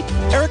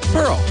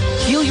 888-ERIC-PEARL.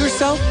 Heal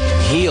yourself,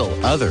 heal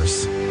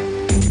others.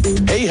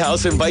 Hay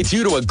House invites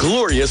you to a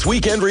glorious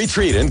weekend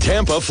retreat in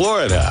Tampa,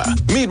 Florida.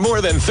 Meet more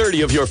than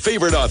 30 of your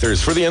favorite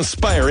authors for the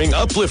inspiring,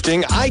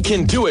 uplifting I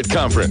Can Do It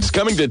conference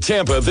coming to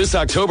Tampa this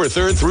October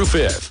 3rd through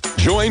 5th.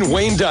 Join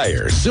Wayne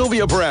Dyer,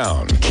 Sylvia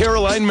Brown,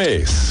 Caroline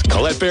Mace,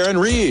 Colette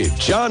Barron-Reed,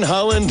 John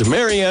Holland,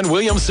 Marianne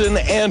Williamson,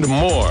 and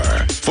more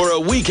for a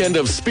weekend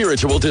of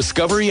spiritual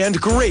discovery and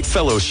great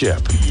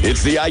fellowship.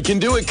 It's the I Can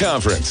Do It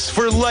conference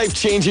for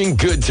life-changing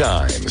good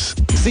times.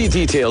 See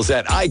details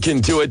at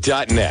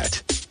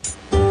icandoit.net.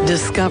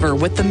 Discover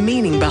what the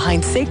meaning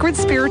behind sacred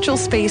spiritual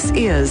space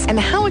is and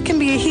how it can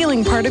be a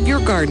healing part of your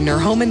garden or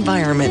home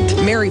environment.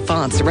 Mary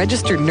Fonts, a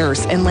registered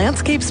nurse and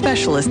landscape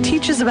specialist,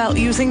 teaches about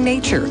using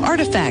nature,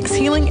 artifacts,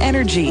 healing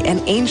energy,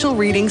 and angel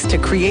readings to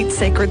create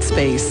sacred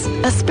space.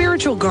 A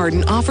spiritual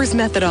garden offers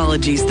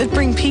methodologies that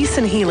bring peace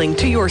and healing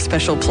to your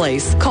special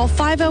place. Call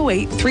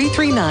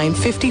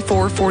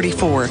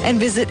 508-339-5444 and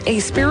visit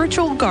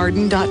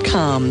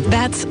aspiritualgarden.com.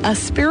 That's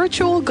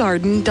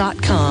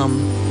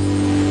aspiritualgarden.com.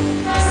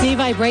 See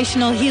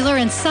vibrational healer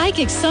and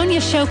psychic Sonia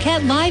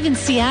Choquette live in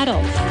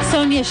Seattle.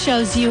 Sonia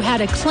shows you how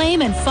to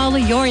claim and follow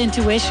your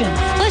intuition.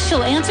 Plus,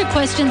 she'll answer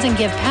questions and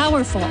give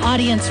powerful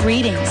audience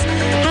readings.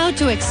 How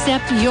to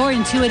accept your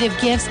intuitive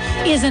gifts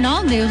is an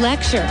all-new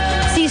lecture.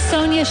 See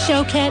Sonia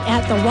Choquette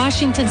at the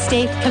Washington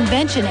State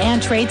Convention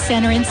and Trade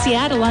Center in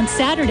Seattle on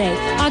Saturday,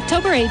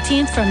 October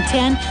 18th from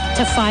 10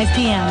 to 5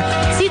 p.m.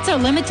 Seats are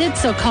limited,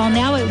 so call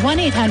now at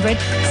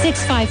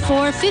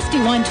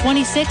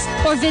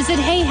 1-800-654-5126 or visit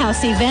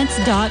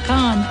hayhouseevents.com.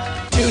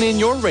 Tune in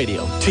your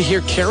radio to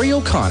hear Carrie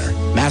O'Connor,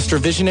 master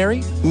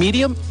visionary,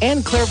 medium,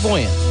 and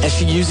clairvoyant, as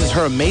she uses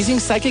her amazing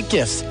psychic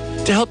gifts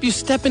to help you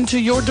step into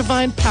your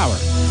divine power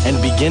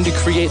and begin to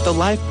create the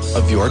life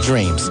of your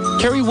dreams.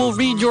 Carrie will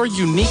read your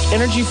unique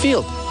energy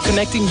field,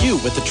 connecting you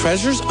with the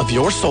treasures of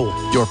your soul,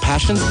 your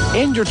passions,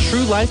 and your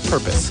true life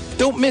purpose.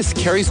 Don't miss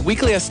Carrie's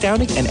weekly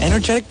astounding and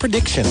energetic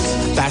predictions.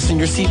 Fasten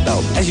your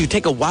seatbelt as you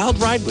take a wild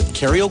ride with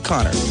Carrie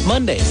O'Connor.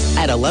 Mondays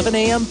at 11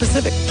 a.m.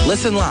 Pacific.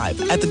 Listen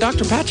live at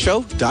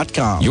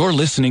thedrpatshow.com. You're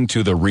listening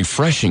to the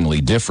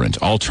refreshingly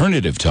different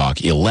Alternative Talk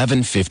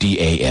 1150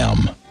 a.m.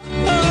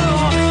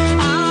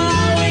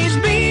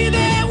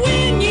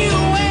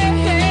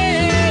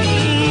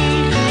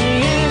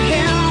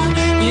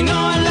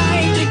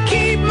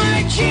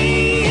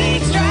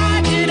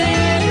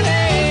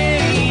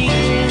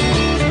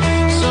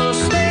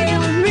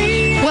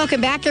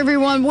 Welcome back,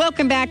 everyone.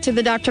 Welcome back to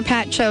the Dr.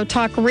 Pat Show,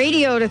 Talk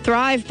Radio to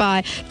Thrive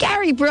By.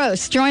 Gary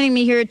Brose joining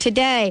me here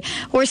today.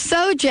 We're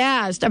so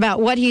jazzed about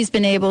what he's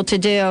been able to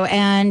do,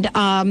 and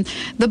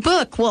the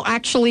book will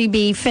actually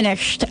be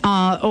finished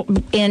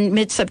in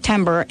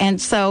mid-September,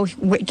 and so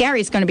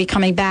Gary's going to be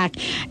coming back,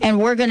 and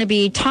we're going to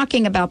be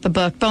talking about the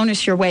book,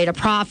 Bonus Your Way to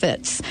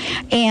Profits,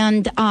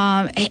 and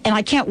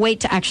I can't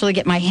wait to actually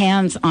get my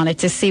hands on it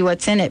to see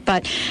what's in it,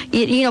 but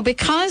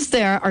because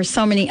there are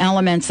so many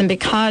elements, and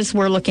because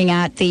we're looking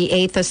at the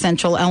eighth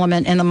essential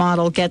element in the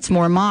model gets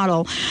more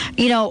model.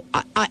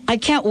 I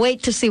can't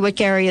wait to see what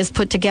Gary has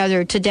put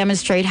together to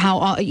demonstrate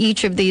how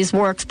each of these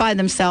works by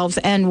themselves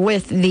and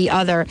with the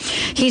other.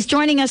 He's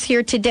joining us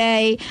here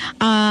today.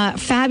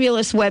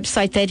 Fabulous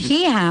website that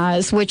he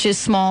has, which is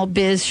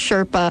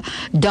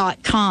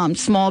smallbizsherpa.com,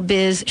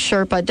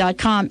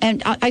 smallbizsherpa.com.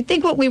 And I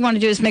think what we want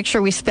to do is make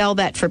sure we spell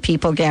that for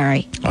people,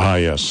 Gary.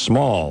 Yes,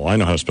 small. I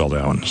know how to spell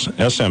that one.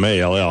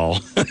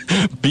 S-M-A-L-L-B-I-Z.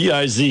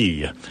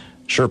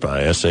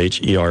 Sherpa,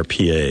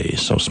 S-H-E-R-P-A.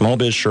 So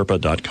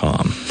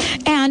smallbizsherpa.com.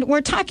 And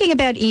we're talking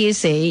about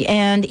easy,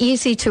 and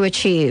easy to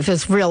achieve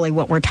is really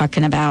what we're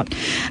talking about.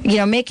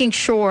 Making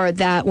sure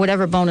that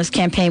whatever bonus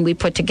campaign we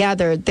put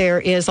together, there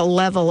is a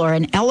level or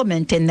an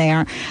element in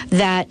there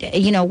that,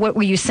 what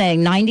were you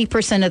saying?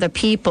 90% of the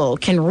people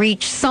can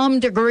reach some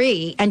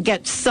degree and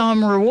get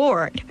some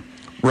reward.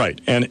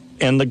 Right. And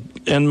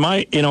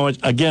my,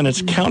 again,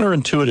 it's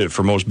counterintuitive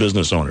for most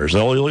business owners.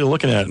 They'll be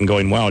looking at it and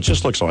going, wow, it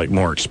just looks like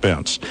more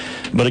expense.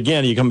 But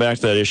again, you come back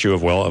to that issue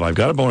of, well, if I've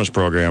got a bonus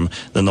program,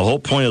 then the whole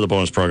point of the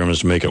bonus program is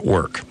to make it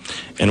work.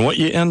 And what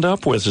you end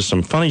up with is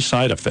some funny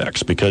side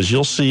effects, because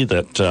you'll see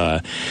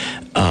that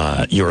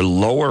your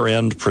lower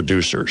end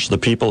producers, the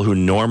people who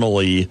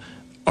normally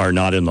are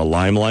not in the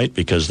limelight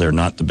because they're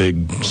not the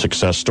big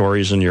success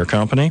stories in your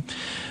company,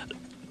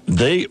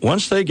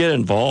 once they get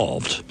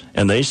involved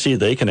and they see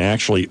they can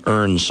actually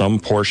earn some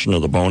portion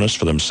of the bonus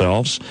for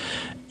themselves,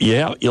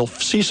 you'll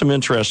see some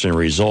interesting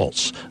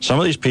results. Some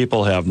of these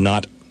people have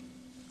not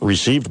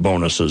received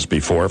bonuses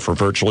before for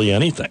virtually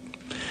anything.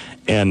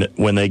 And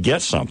when they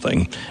get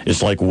something,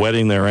 it's like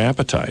whetting their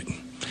appetite.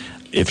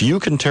 If you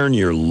can turn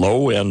your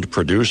low-end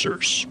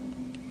producers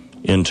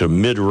into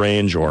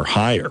mid-range or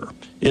higher,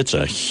 it's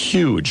a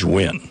huge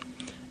win.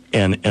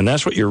 And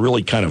that's what you're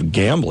really kind of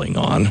gambling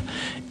on,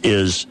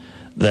 is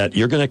that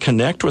you're going to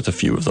connect with a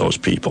few of those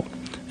people.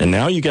 And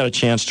now you got a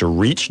chance to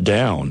reach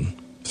down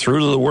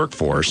through the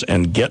workforce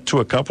and get to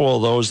a couple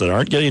of those that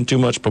aren't getting too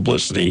much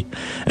publicity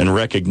and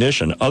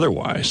recognition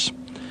otherwise.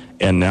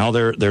 And now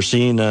they're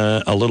seeing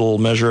a little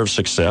measure of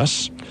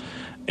success,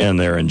 and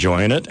they're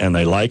enjoying it, and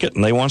they like it,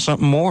 and they want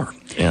something more.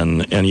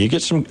 And you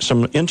get some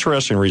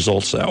interesting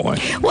results that way.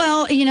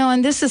 Well,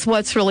 and this is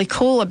what's really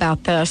cool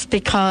about this,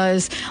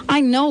 because I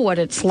know what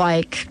it's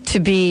like to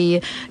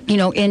be,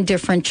 in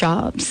different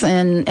jobs.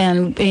 And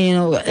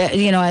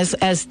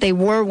as they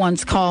were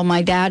once called,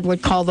 my dad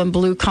would call them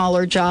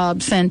blue-collar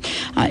jobs. And,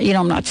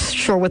 I'm not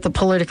sure what the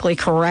politically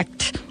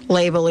correct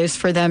label is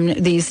for them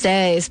these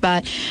days,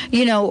 but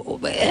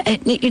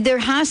there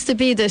has to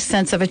be this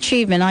sense of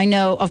achievement. I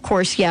know, of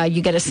course,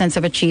 you get a sense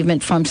of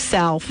achievement from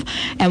self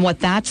and what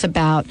that's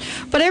about,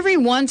 but every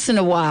once in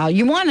a while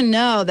you want to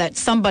know that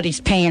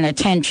somebody's paying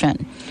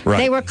attention. Right.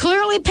 They were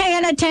clearly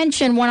paying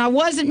attention when I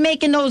wasn't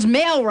making those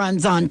mail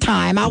runs on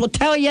time, I will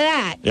tell you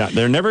that. Yeah,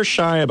 they're never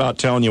shy about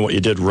telling you what you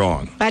did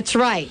wrong. That's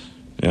right.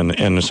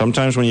 And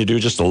sometimes when you do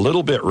just a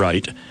little bit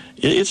right,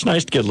 it's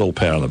nice to get a little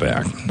pat on the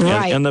back.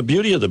 Right. And the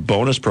beauty of the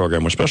bonus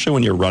program, especially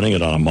when you're running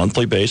it on a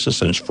monthly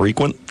basis and it's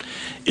frequent,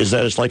 is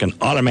that it's like an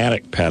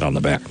automatic pat on the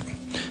back.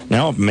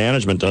 Now, if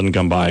management doesn't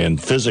come by and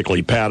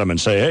physically pat them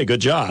and say, hey, good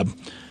job,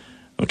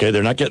 okay,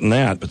 they're not getting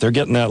that, but they're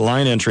getting that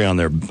line entry on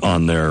their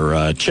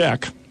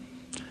check,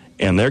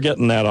 and they're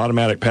getting that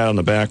automatic pat on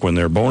the back when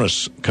their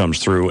bonus comes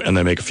through and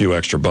they make a few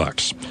extra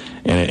bucks.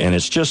 And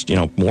it's just,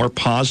 more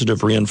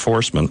positive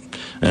reinforcement.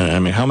 And I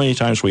mean, how many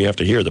times we have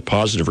to hear that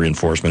positive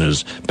reinforcement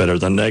is better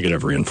than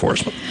negative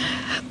reinforcement?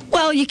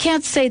 Well, you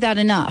can't say that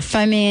enough.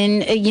 I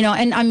mean,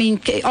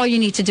 all you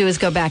need to do is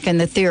go back in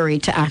the theory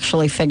to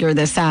actually figure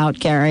this out,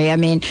 Gary. I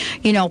mean,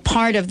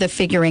 part of the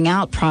figuring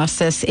out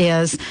process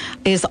is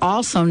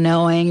also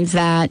knowing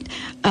that,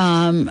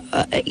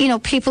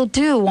 people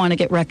do want to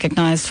get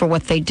recognized for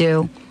what they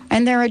do.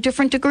 and there are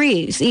different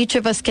degrees. Each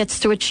of us gets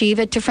to achieve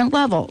at different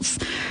levels.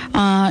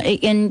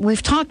 And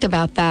we've talked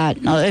about that.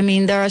 I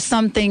mean, there are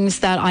some things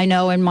that I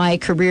know in my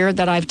career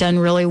that I've done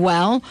really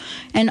well,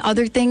 and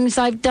other things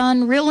I've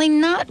done really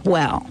not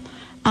well.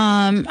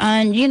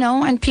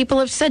 And people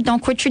have said,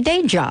 don't quit your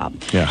day job.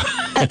 Yeah.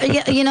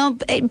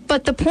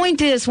 But the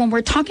point is, when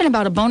we're talking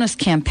about a bonus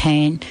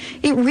campaign,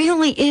 it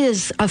really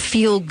is a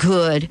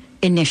feel-good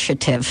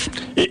initiative.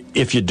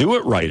 If you do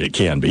it right, it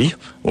can be.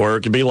 Or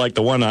it can be like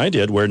the one I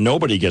did where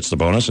nobody gets the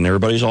bonus and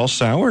everybody's all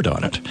soured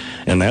on it.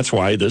 And that's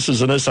why this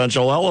is an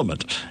essential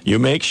element. You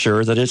make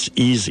sure that it's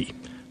easy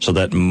so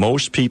that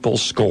most people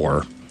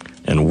score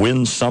and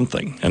win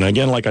something. And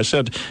again, like I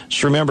said,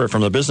 just remember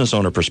from the business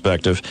owner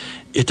perspective,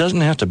 it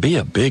doesn't have to be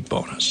a big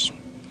bonus.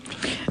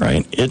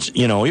 Right? It's,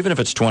 even if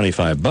it's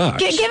 $25.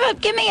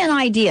 Give me an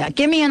idea.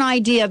 Give me an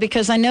idea,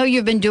 because I know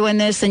you've been doing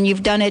this and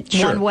you've done it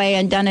one way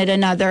and done it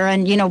another.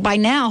 And, by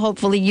now,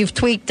 hopefully you've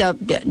tweaked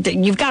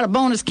you've got a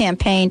bonus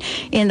campaign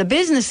in the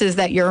businesses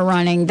that you're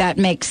running that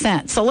makes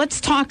sense. So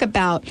let's talk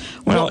about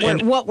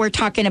what we're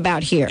talking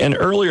about here. And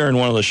earlier in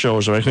one of the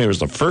shows, I think it was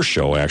the first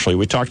show actually,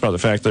 we talked about the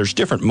fact there's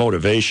different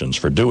motivations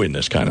for doing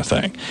this kind of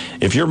thing.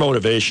 If your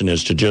motivation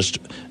is to just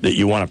that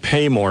you want to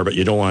pay more, but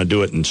you don't want to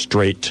do it in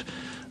straight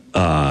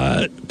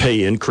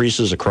pay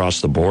increases across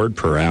the board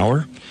per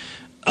hour,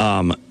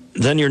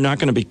 then you're not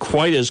going to be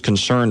quite as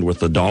concerned with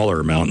the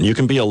dollar amount, and you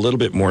can be a little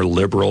bit more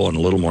liberal and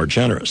a little more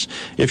generous.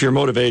 If your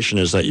motivation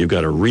is that you've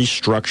got to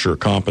restructure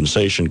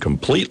compensation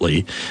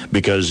completely,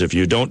 because if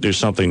you don't do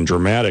something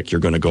dramatic,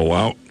 you're going to go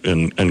out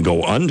and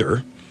go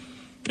under,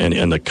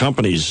 and the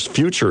company's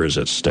future is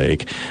at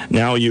stake,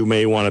 now you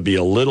may want to be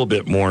a little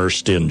bit more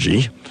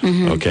stingy,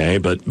 okay?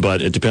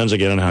 But it depends,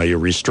 again, on how you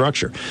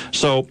restructure.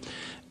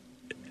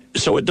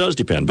 So it does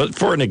depend. But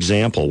for an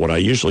example, what I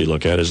usually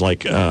look at is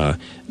like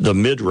the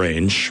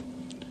mid-range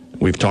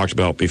we've talked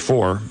about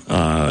before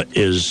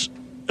is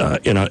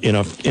in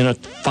a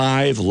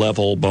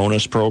 5-level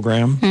bonus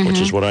program, which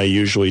is what I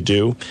usually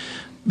do.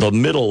 The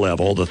middle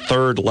level, the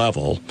third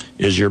level,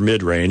 is your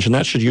mid-range, and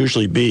that should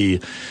usually be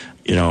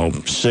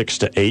 6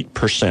 to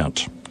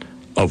 8%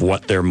 of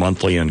what their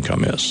monthly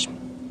income is,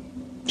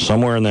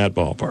 somewhere in that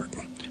ballpark.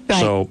 Right.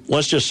 So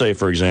let's just say,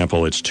 for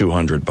example, it's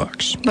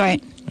 $200.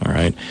 Right. All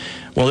right.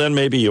 Well, then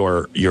maybe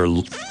your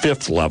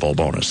 5th level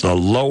bonus, the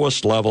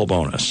lowest level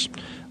bonus,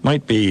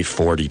 might be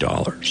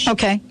 $40.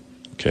 Okay.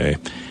 Okay.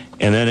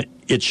 And then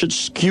it should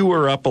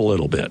skewer up a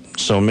little bit.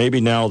 So maybe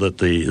now that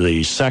the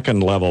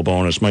 2nd level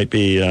bonus might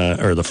be,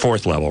 or the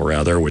 4th level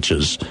rather, which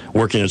is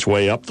working its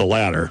way up the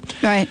ladder.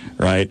 Right.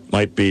 Right.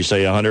 Might be,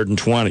 say,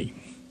 $120.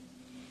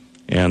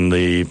 And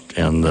the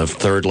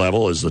 3rd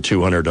level is the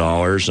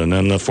 $200, and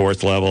then the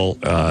 4th level,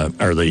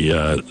 or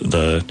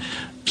the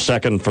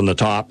second from the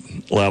top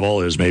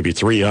level is maybe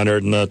 $300,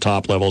 and the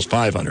top level is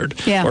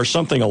 $500, or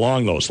something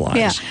along those lines.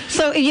 Yeah.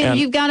 So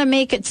you've got to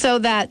make it so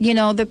that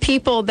the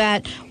people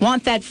that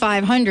want that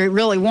 $500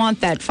 really want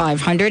that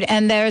 $500,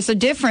 and there's a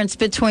difference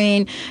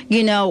between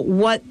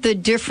what the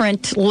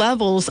different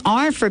levels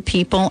are for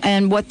people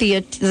and what the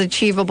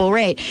achievable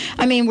rate.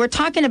 I mean, we're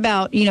talking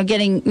about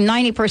getting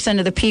 90%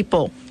 of the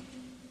people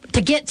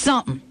to get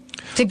something.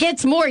 To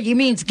get more, you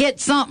means get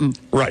something.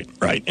 Right.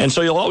 And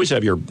so you'll always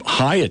have your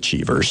high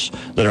achievers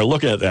that are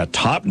looking at that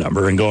top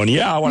number and going,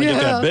 I want to get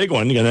that big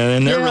one,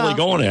 and they're really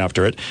going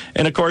after it.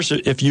 And, of course,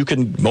 if you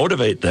can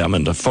motivate them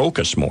and to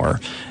focus more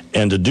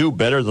and to do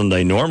better than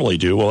they normally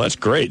do, well, that's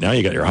great. Now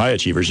you got your high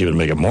achievers, you're going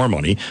to make more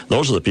money.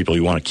 Those are the people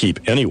you want to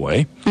keep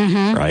anyway,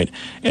 right?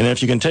 And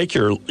if you can take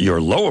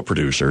your lower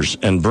producers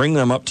and bring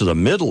them up to the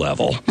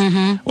mid-level,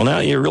 well, now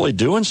you're really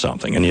doing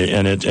something. And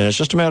it's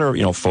just a matter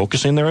of,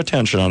 focusing their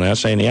attention on that,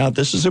 saying,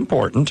 this is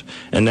important.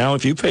 And now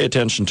if you pay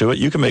attention to it,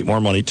 you can make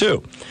more money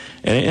too.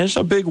 And it's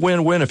a big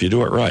win-win if you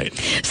do it right.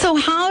 So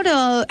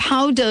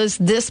how does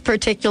this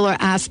particular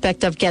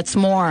aspect of Gets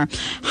More,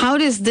 how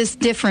does this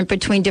differ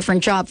between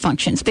different job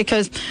functions?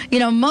 Because,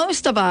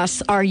 most of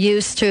us are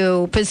used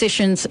to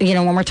positions,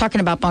 when we're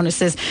talking about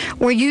bonuses,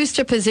 we're used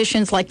to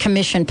positions like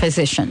commission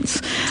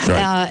positions.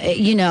 Right.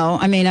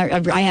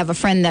 I have a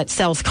friend that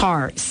sells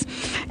cars.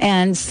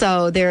 And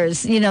so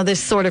there's, this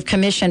sort of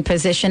commission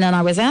position. And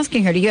I was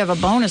asking her, do you have a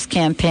bonus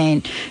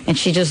campaign? And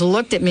she just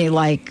looked at me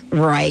like,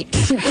 right.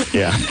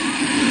 Yeah.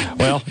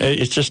 Well,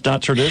 it's just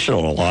not traditional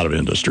in a lot of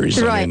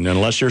industries. Right. I mean,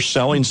 unless you're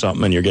selling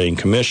something and you're getting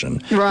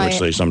commission, which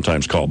they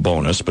sometimes call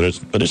bonus, but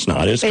it's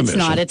not. It's commission. It's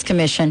not. It's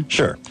commission.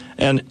 Sure.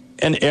 And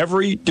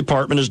every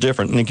department is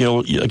different.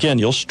 And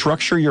you'll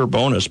structure your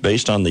bonus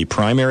based on the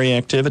primary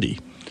activity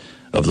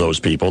of those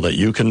people that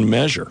you can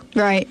measure.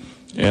 Right.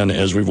 And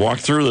as we've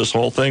walked through this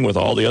whole thing with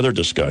all the other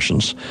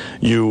discussions,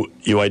 you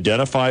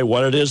identify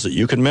what it is that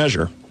you can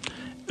measure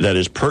that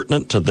is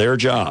pertinent to their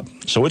job.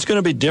 So it's going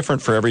to be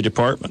different for every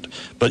department.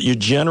 But you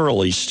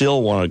generally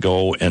still want to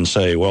go and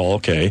say, well,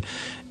 okay,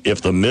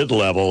 if the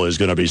mid-level is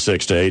going to be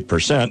 6 to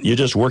 8%, you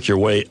just work your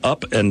way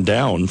up and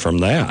down from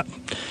that.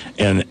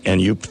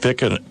 And you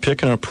pick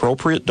an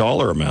appropriate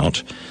dollar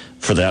amount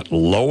for that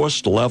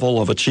lowest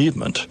level of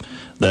achievement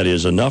that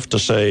is enough to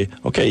say,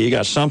 okay, you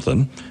got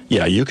something.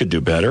 Yeah, you could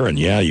do better, and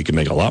yeah, you can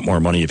make a lot more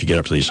money if you get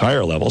up to these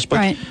higher levels, but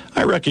right.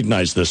 I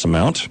recognize this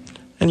amount,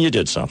 and you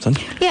did something.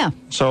 Yeah.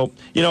 So,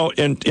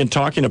 in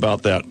talking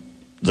about that,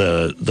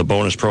 the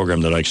bonus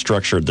program that I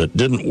structured that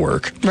didn't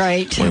work,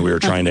 right, when we were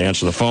trying to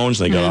answer the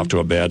phones, and they got off to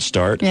a bad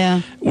start.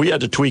 Yeah. We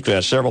had to tweak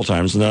that several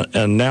times,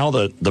 and now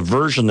the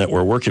version that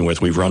we're working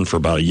with, we've run for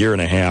about a year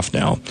and a half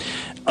now,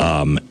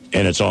 and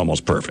it's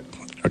almost perfect.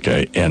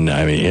 Okay, and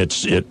I mean,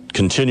 it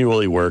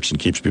continually works and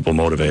keeps people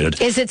motivated.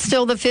 Is it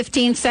still the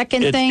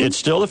 15-second thing? It's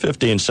still the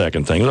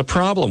 15-second thing. The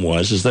problem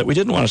is that we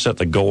didn't want to set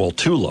the goal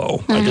too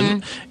low.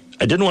 Mm-hmm.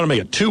 I didn't want to make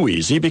it too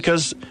easy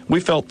because we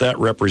felt that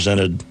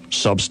represented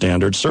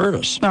substandard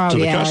service to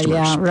the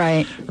customers. Yeah,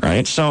 right.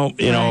 Right? So,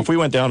 if we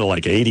went down to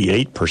like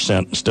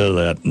 88% instead of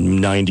that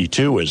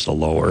 92 is the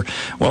lower,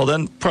 well,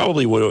 then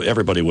probably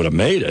everybody would have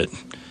made it.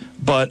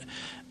 But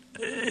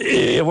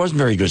it wasn't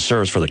very good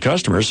service for the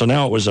customers, so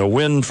now it was a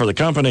win for the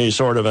company,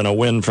 sort of, and a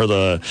win for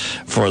the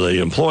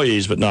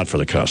employees, but not for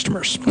the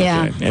customers.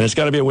 Yeah. Okay? And it's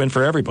got to be a win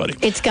for everybody.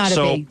 It's got to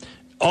be. So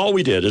all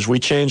we did is we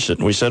changed it,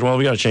 and we said, well,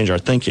 we got to change our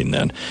thinking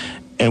then.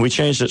 And we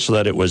changed it so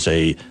that it was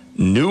a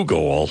new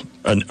goal,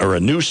 or a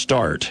new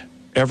start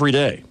every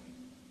day.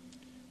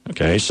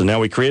 Okay, so now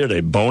we created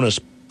a bonus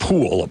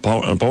pool,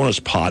 a bonus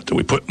pot that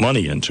we put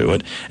money into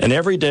it, and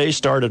every day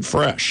started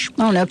fresh.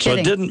 Oh, no kidding. So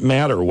it didn't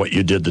matter what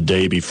you did the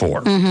day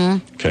before.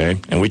 Mm-hmm. Okay,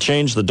 and we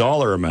changed the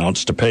dollar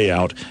amounts to pay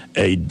out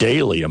a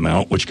daily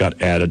amount, which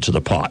got added to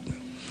the pot.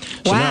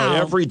 So now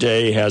every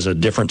day has a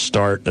different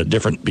start, a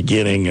different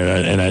beginning,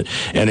 and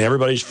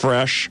everybody's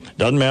fresh.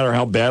 Doesn't matter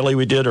how badly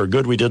we did or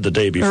good we did the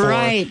day before.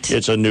 Right.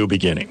 It's a new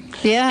beginning.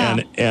 Yeah.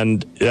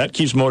 And that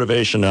keeps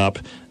motivation up.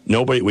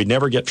 We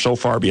never get so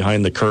far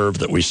behind the curve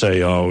that we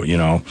say, now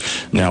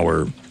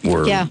we're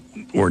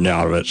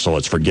out of it, so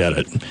let's forget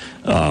it.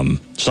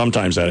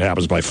 Sometimes that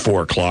happens by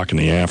 4 o'clock in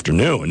the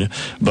afternoon,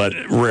 but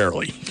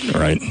rarely,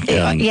 right?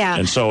 Yeah.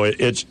 And so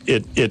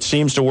it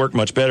seems to work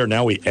much better.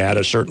 Now we add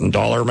a certain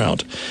dollar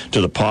amount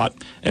to the pot,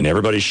 and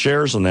everybody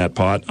shares in that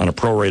pot on a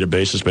prorated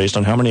basis based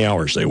on how many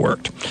hours they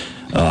worked,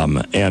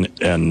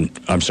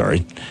 based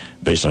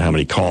on how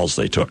many calls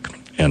they took.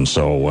 And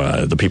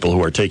so the people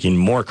who are taking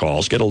more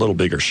calls get a little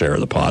bigger share of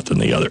the pot than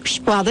the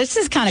others. Wow, this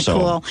is kind of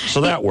cool.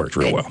 So that worked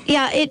real well.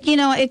 Yeah,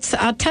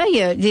 I'll tell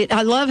you,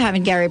 I love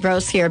having Gary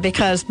Brose here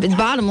because the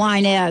bottom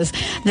line is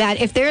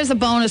that if there's a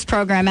bonus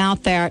program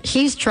out there,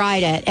 he's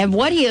tried it. And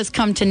what he has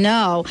come to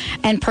know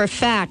and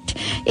perfect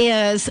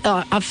is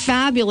a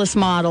fabulous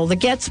model, the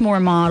Gets More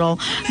model,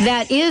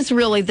 that is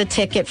really the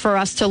ticket for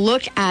us to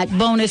look at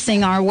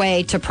bonusing our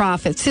way to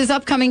profits. His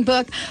upcoming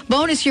book,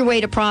 Bonus Your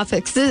Way to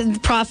Profits.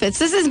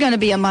 This is going to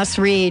be a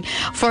must-read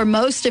for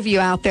most of you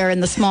out there in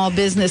the small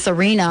business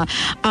arena.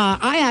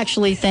 I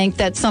actually think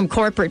that some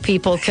corporate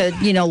people could,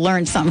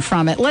 learn something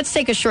from it. Let's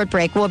take a short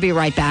break. We'll be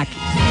right back.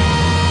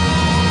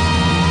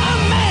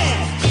 I'm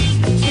mad.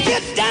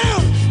 Get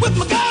down with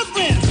my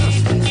girlfriend.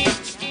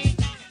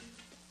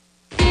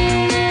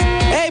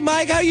 Hey,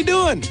 Mike, how you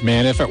doing?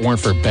 Man, if it weren't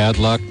for bad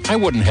luck, I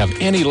wouldn't have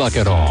any luck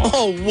at all.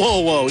 Oh,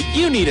 whoa.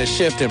 You need a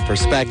shift in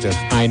perspective.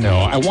 I know.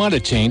 I want to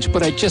change,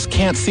 but I just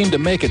can't seem to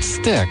make it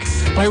stick.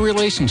 My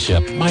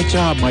relationship, my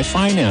job, my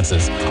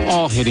finances,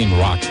 all hitting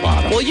rock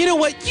bottom. Well, you know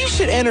what? You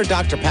should enter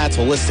Dr. Pat's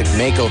Holistic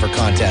Makeover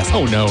Contest.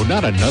 Oh, no,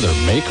 not another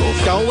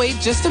makeover. Don't wait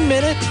just a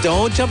minute.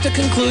 Don't jump to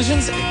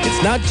conclusions.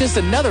 It's not just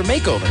another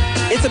makeover.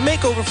 It's a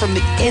makeover from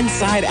the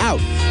inside out.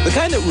 The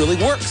kind that really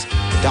works.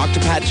 The Dr.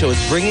 Pat Show is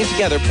bringing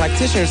together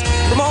practitioners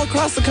from all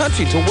across the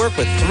country to work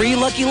with 3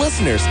 lucky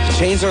listeners to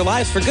change their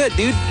lives for good,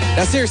 dude.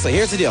 Now, seriously,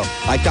 here's the deal.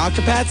 Like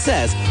Dr. Pat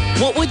says,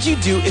 what would you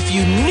do if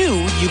you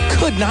knew you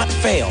could not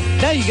fail?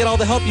 Now you get all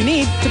the help you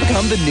need to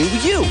become the new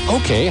you.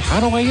 Okay, how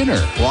do I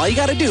enter? Well, all you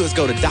got to do is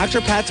go to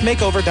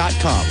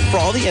drpatsmakeover.com for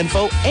all the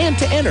info and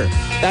to enter.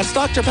 That's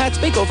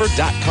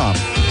drpatsmakeover.com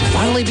to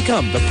finally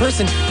become the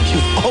person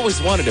you've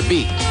always wanted to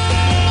be.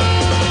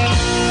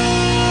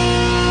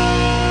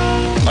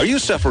 Are you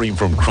suffering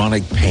from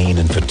chronic pain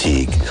and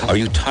fatigue? Are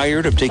you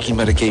tired of taking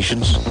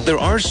medications? There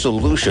are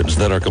solutions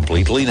that are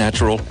completely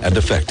natural and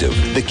effective.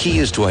 The key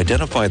is to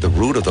identify the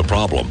root of the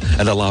problem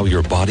and allow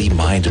your body,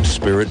 mind, and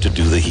spirit to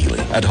do the healing.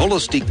 At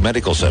Holistic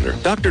Medical Center,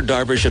 Dr.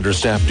 Darvish and her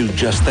staff do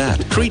just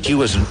that. Treat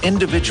you as an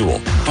individual,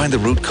 find the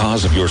root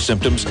cause of your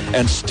symptoms,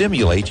 and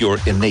stimulate your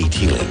innate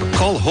healing.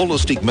 Call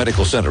Holistic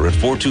Medical Center at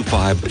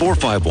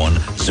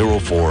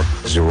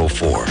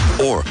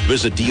 425-451-0404 or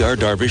visit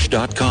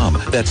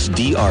drdarvish.com. That's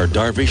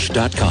drdarvish.com.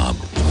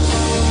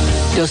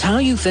 Does how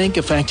you think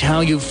affect how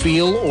you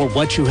feel or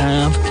what you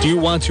have? Do you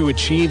want to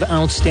achieve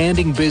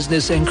outstanding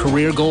business and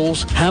career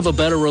goals, have a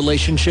better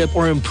relationship,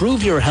 or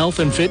improve your health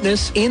and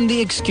fitness? End the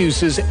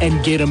excuses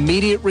and get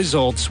immediate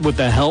results with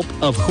the help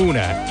of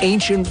Huna,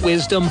 Ancient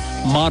Wisdom,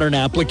 Modern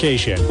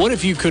Application. What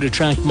if you could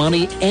attract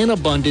money and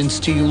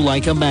abundance to you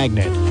like a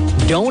magnet?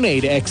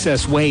 Donate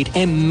excess weight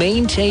and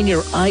maintain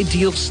your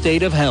ideal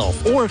state of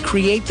health, or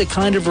create the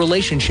kind of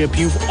relationship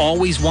you've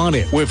always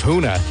wanted. With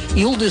HUNA,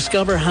 you'll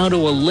discover how to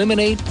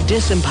eliminate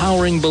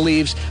disempowering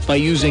beliefs by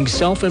using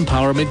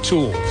self-empowerment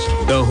tools.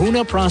 The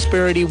HUNA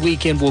Prosperity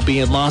Weekend will be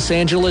in Los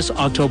Angeles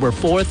October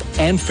 4th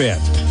and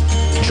 5th.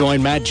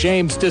 Join Matt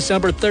James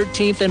December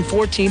 13th and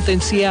 14th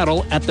in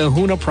Seattle at the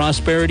HUNA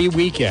Prosperity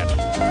Weekend.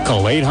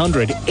 Call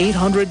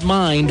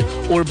 800-800-MIND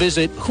or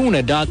visit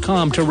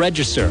HUNA.com to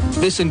register.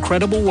 This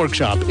incredible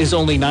workshop is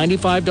only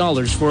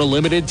 $95 for a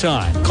limited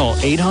time. Call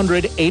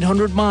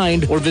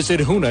 800-800-MIND or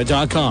visit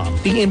HUNA.com.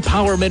 The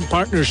Empowerment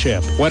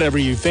Partnership. Whatever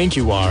you think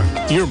you are,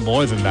 you're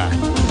more than that.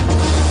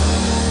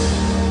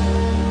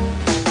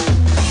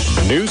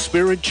 New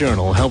Spirit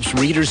Journal helps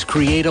readers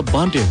create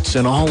abundance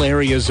in all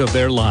areas of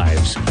their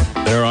lives.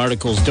 Their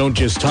articles don't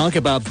just talk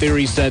about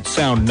theories that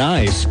sound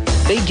nice.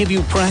 They give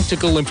you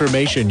practical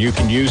information you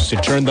can use to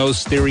turn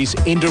those theories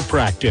into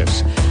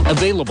practice.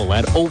 Available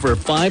at over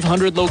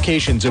 500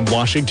 locations in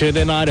Washington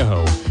and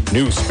Idaho.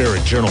 New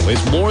Spirit Journal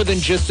is more than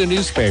just a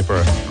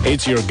newspaper.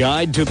 It's your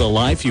guide to the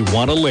life you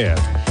want to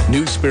live.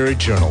 New Spirit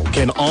Journal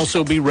can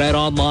also be read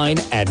online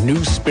at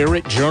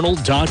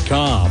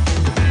newspiritjournal.com.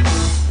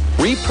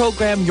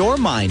 Reprogram your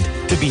mind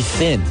to be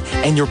thin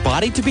and your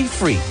body to be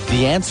free.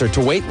 The answer to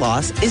weight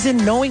loss is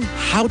in knowing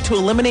how to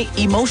eliminate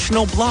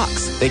emotional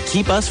blocks that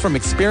keep us from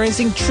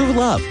experiencing true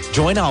love.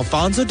 Join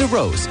Alfonso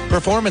DeRose,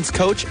 performance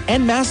coach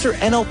and master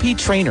NLP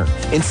trainer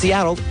in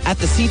Seattle at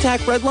the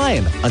SeaTac Red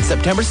Lion on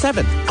September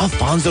 7th.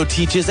 Alfonso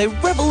teaches a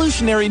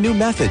revolutionary new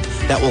method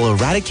that will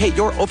eradicate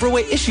your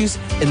overweight issues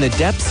in the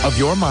depths of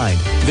your mind.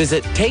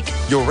 Visit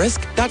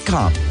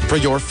takeyourrisk.com for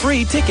your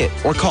free ticket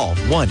or call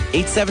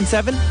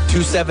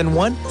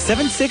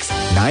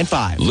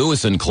 1-877-271-7695.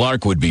 Lewis and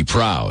Clark would be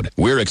proud.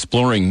 We're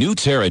exploring new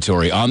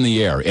territory on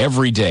the air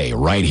every day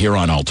right here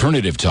on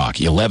Alternative Talk,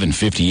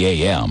 1150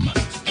 AM.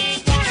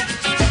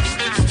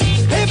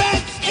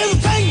 Payback is a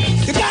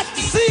thing you got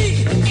to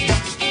see.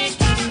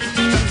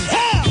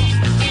 Hell,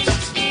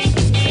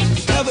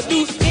 never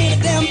do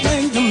any damn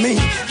thing to me.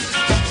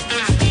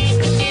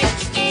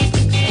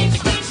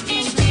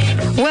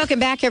 Welcome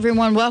back,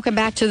 everyone. Welcome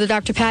back to the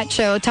Dr. Pat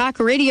Show. Talk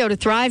radio to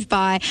thrive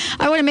by.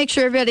 I want to make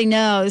sure everybody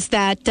knows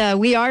that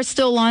we are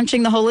still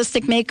launching the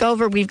Holistic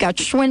Makeover. We've got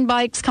Schwinn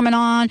Bikes coming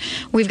on.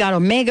 We've got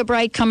Omega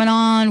Bright coming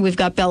on. We've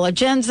got Bella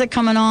Genza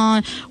coming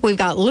on. We've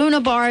got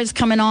Luna Bars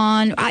coming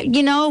on.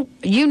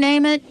 You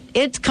name it.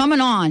 It's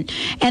coming on.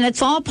 And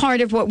it's all part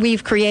of what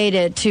we've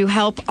created to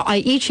help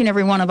each and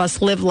every one of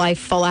us live life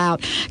full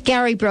out.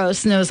 Gary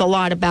Brose knows a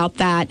lot about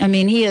that. I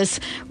mean, he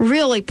has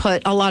really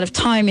put a lot of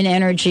time and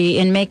energy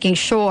in making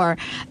sure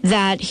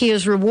that he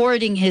is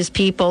rewarding his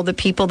people, the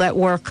people that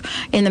work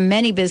in the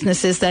many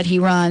businesses that he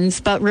runs,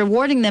 but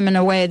rewarding them in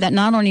a way that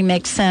not only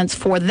makes sense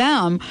for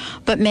them,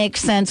 but makes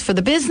sense for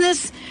the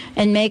business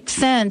and makes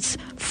sense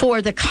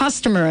for the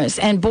customers.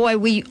 And boy,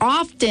 we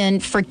often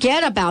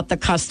forget about the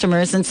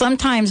customers, and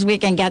sometimes we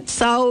can get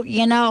so,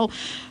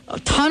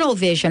 tunnel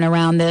vision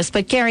around this.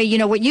 But Gary,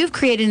 what you've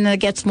created in the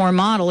Gets More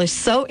model is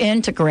so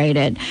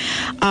integrated.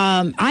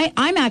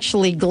 I'm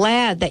actually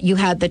glad that you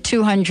had the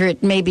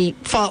 200 maybe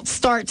false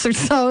starts or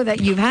so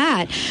that you've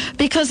had,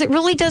 because it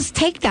really does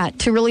take that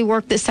to really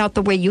work this out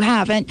the way you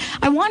have. And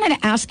I wanted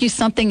to ask you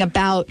something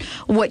about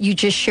what you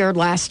just shared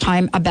last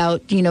time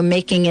about,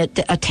 making it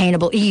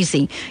attainable,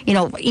 easy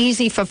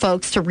for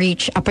folks to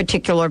reach a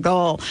particular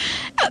goal.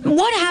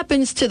 What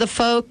happens to the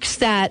folks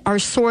that are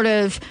sort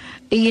of,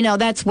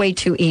 that's way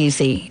too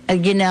easy.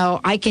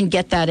 I can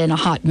get that in a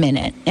hot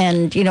minute.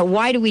 And,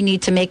 why do we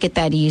need to make it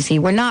that easy?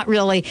 We're not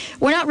really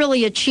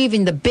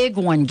achieving the big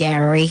one,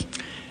 Gary.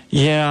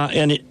 Yeah,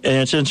 and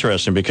it's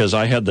interesting because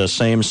I had the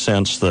same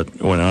sense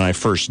that when I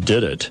first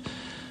did it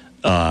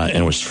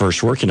and was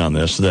first working on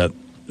this, that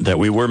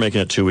we were making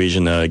it too easy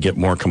and that I'd get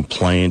more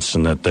complaints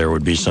and that there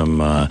would be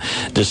some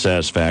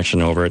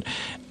dissatisfaction over it.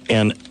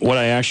 And what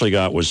I actually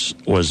got was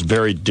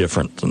very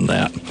different than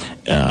that.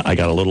 I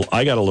got a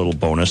little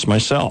bonus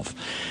myself.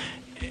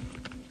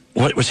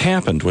 What was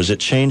happened was it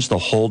changed the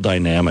whole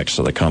dynamics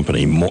of the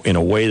company in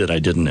a way that I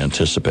didn't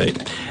anticipate,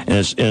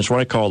 and it's what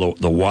I call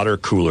the water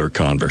cooler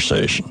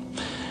conversation.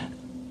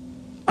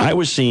 I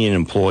was seeing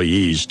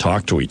employees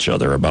talk to each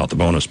other about the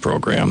bonus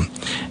program,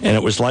 and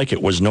it was like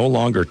it was no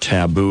longer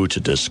taboo to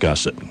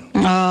discuss it.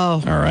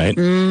 Oh, all right.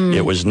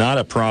 It was not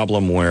a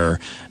problem where,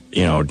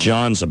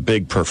 John's a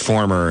big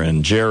performer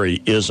and Jerry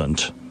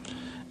isn't.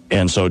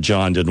 And so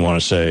John didn't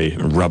want to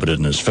rub it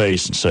in his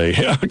face and say,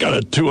 I got a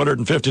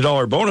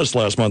 $250 bonus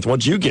last month.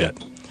 What'd you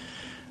get?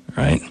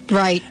 Right?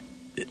 Right.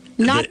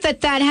 Not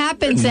that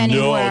happens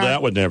anywhere. No,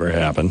 that would never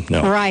happen.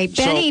 No. Right.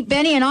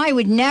 Benny and I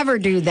would never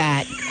do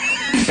that.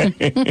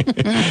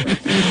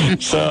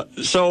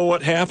 So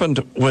what happened,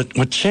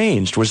 what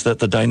changed was that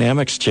the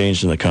dynamics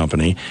changed in the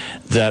company,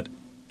 that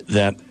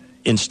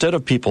instead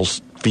of people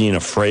being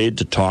afraid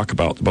to talk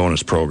about the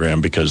bonus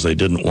program because they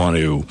didn't want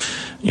to,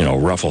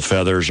 ruffle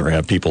feathers or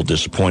have people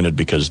disappointed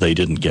because they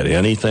didn't get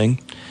anything,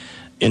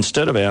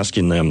 instead of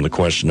asking them the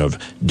question of,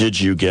 did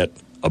you get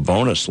a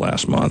bonus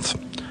last month?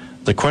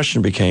 the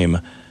question became,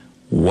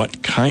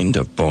 what kind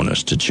of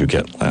bonus did you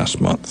get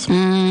last month?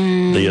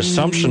 The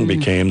assumption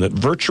became that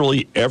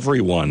virtually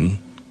everyone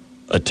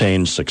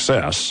attained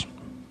success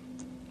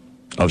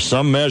of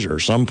some measure,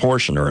 some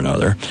portion or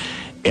another,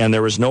 and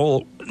there was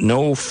no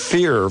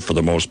fear, for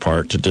the most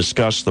part, to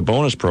discuss the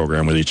bonus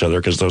program with each other,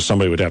 because though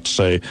somebody would have to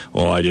say,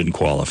 well, I didn't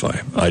qualify.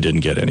 I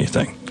didn't get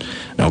anything.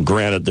 Now,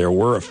 granted, there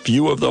were a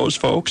few of those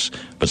folks,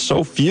 but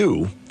so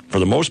few, for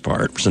the most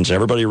part, since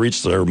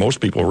most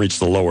people reached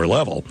the lower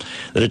level,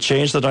 that it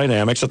changed the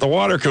dynamics at the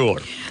water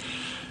cooler.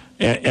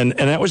 And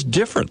that was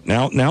different.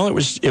 Now it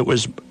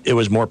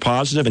was more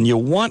positive, and you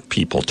want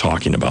people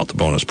talking about the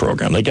bonus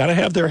program. They got to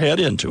have their head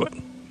into it.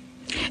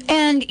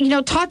 And,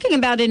 talking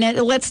about it,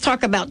 let's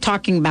talk about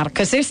talking about it,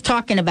 because there's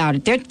talking about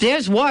it.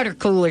 There's water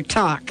cooler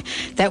talk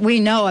that we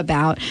know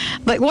about.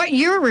 But what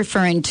you're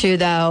referring to,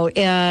 though,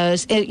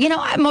 is,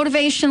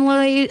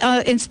 motivationally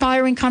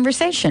inspiring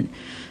conversation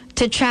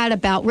to chat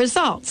about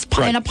results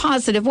in a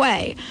positive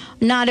way,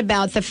 not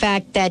about the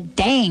fact that,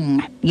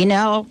 dang,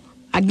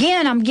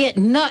 again, I'm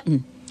getting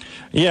nothing.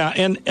 Yeah,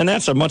 and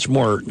that's a much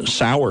more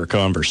sour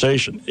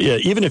conversation. Yeah,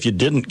 even if you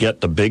didn't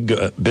get the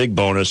big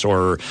bonus,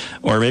 or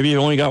maybe you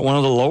only got one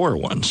of the lower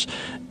ones,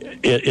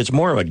 it's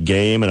more of a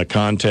game and a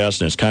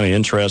contest, and it's kind of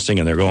interesting.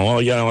 And they're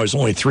going, I was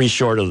only 3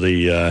 short of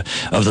the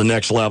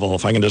next level.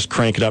 If I can just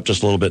crank it up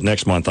just a little bit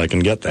next month, I can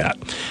get that.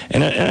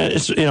 And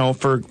it's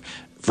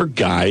for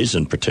guys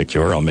in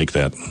particular, I'll make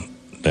that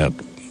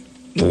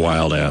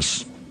wild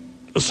ass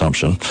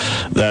assumption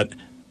that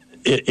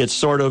it's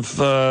sort of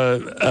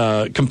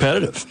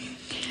competitive.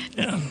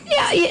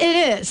 Yeah,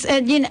 it is.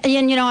 And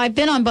I've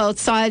been on both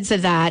sides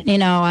of that.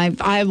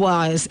 I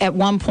was, at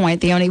one point,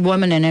 the only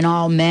woman in an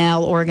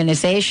all-male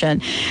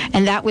organization,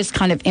 and that was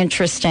kind of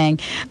interesting.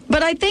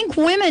 But I think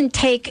women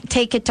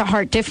take it to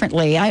heart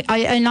differently. I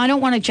don't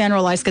want to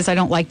generalize, because I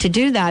don't like to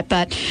do that,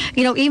 but,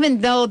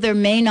 even though there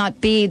may not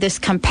be this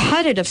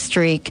competitive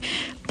streak,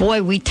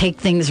 boy, we take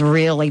things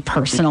really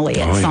personally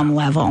at some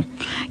level,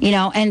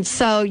 and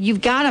so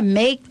you've got to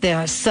make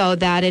this so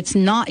that it's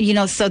not,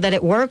 so that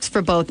it works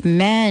for both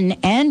men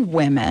and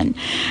women,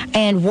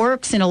 and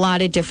works in a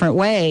lot of different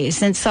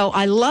ways. And so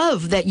I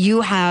love that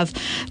you have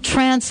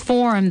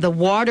transformed the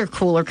water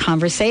cooler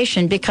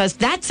conversation, because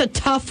that's a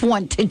tough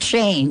one to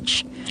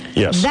change.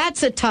 Yes.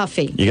 That's a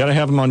toughie. You got to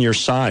have them on your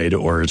side,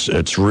 or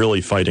it's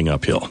really fighting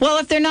uphill. Well,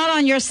 if they're not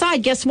on your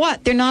side, guess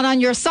what? They're not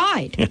on your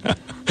side. Yeah.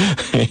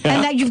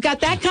 And that you've got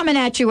that coming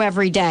at you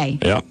every day.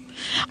 Yeah.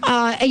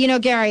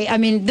 Gary,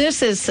 this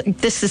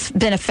has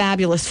been a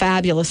fabulous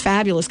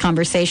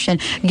conversation.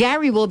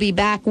 Gary will be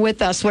back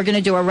with us. We're going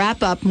to do a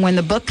wrap-up when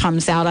the book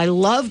comes out. I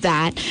love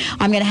that.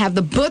 I'm going to have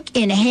the book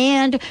in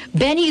hand.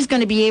 Benny's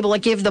going to be able to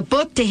give the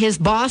book to his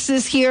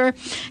bosses here.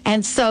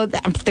 And so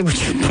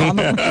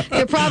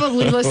they're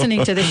probably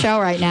listening to the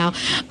show right now.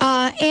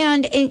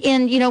 And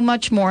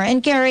much more.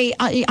 And Gary,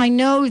 I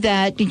know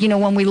that,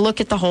 when we look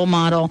at the whole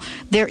model,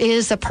 there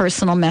is a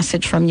personal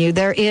message from you.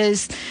 There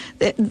is,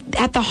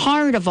 at the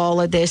heart of all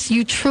of this,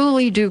 you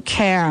truly do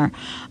care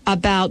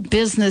about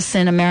business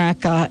in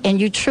America,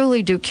 and you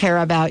truly do care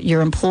about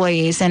your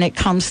employees, and it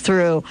comes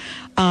through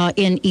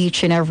in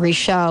each and every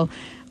show.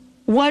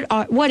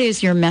 What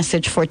is your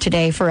message for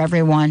today for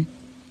everyone?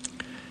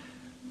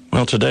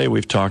 Well, today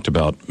we've talked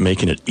about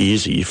making it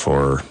easy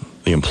for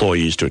the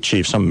employees to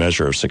achieve some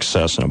measure of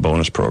success in a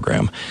bonus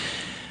program.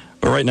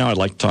 But right now I'd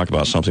like to talk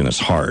about something that's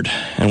hard.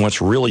 And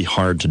what's really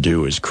hard to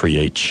do is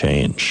create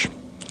change.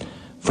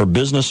 For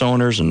business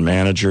owners and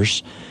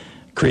managers,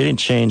 creating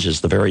change is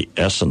the very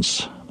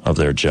essence of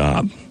their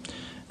job.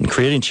 And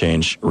creating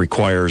change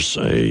requires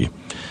a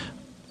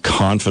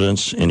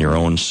confidence in your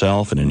own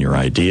self and in your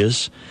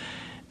ideas,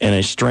 and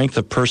a strength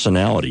of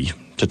personality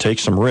to take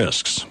some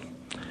risks.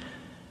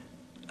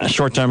 A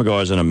short time ago,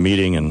 I was in a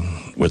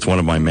meeting with one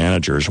of my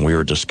managers, and we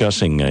were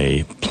discussing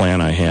a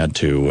plan I had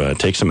to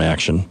take some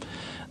action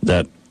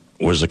that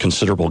was a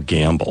considerable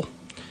gamble.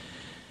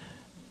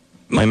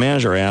 My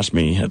manager asked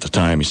me at the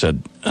time, he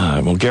said,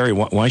 well, Gary,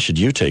 why should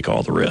you take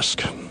all the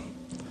risk?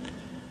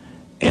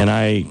 And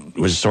I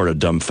was sort of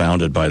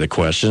dumbfounded by the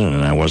question,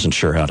 and I wasn't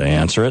sure how to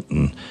answer it.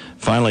 And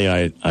finally,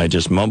 I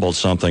just mumbled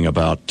something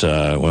about,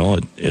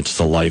 it's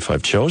the life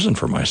I've chosen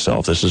for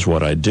myself. This is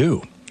what I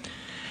do.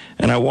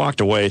 And I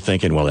walked away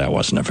thinking, well, that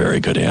wasn't a very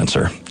good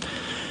answer.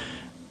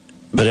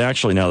 But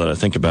actually, now that I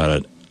think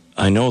about it,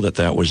 I know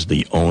that was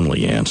the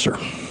only answer.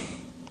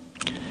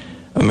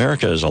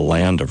 America is a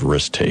land of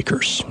risk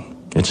takers.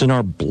 It's in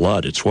our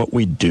blood. It's what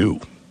we do.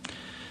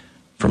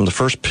 From the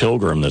first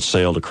pilgrim that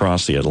sailed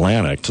across the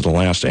Atlantic to the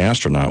last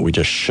astronaut we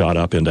just shot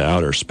up into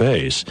outer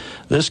space,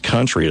 this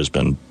country has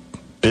been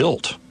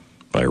built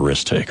by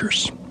risk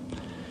takers.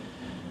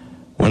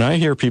 When I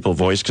hear people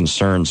voice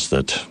concerns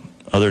that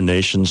other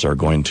nations are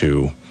going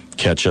to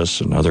catch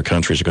us and other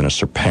countries are going to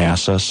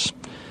surpass us,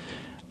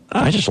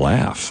 I just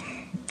laugh.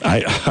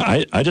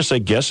 I just say,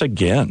 guess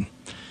again.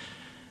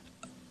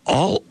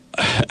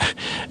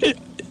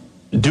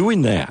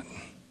 Doing that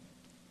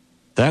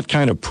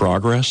kind of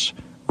progress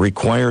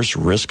requires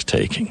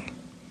risk-taking.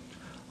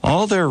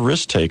 All their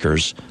risk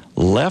takers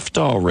left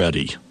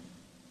already.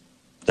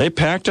 They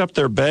packed up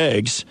their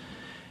bags,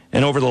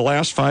 and over the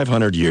last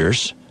 500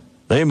 years,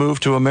 they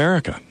moved to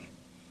America.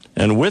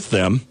 And with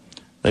them,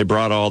 they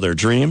brought all their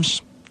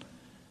dreams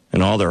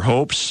and all their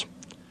hopes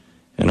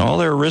and all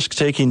their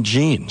risk-taking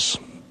genes.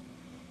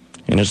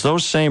 And it's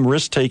those same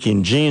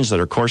risk-taking genes that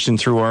are coursing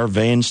through our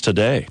veins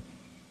today.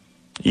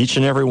 Each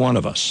and every one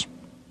of us.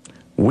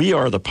 We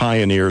are the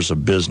pioneers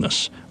of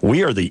business.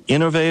 We are the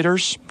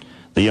innovators,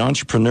 the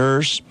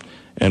entrepreneurs,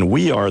 and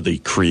we are the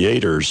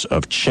creators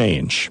of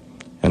change.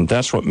 And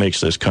that's what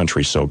makes this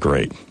country so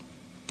great.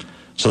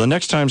 So the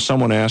next time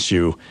someone asks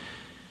you,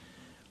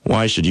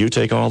 why should you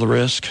take all the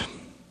risk?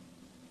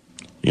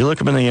 You look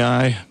them in the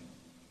eye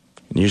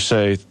and you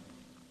say,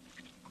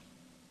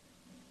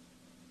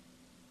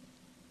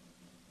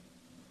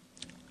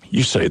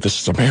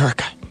 this is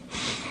America.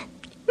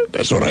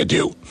 That's what I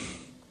do.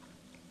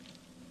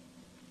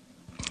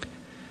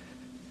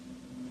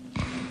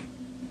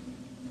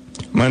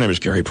 My name is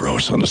Gary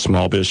Brose. I'm the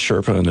Small Biz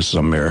Sherpa, and this is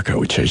America.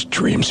 We chase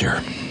dreams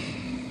here.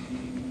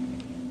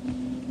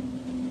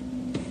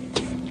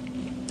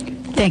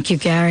 Thank you,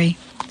 Gary.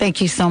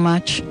 Thank you so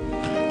much.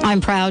 I'm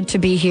proud to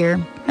be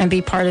here and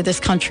be part of this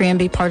country and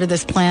be part of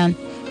this plan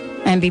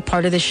and be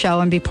part of this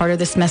show and be part of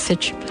this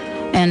message.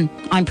 And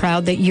I'm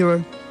proud that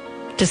you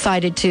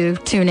decided to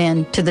tune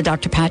in to the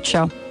Dr. Pat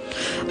Show.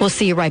 We'll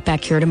see you right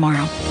back here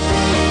tomorrow.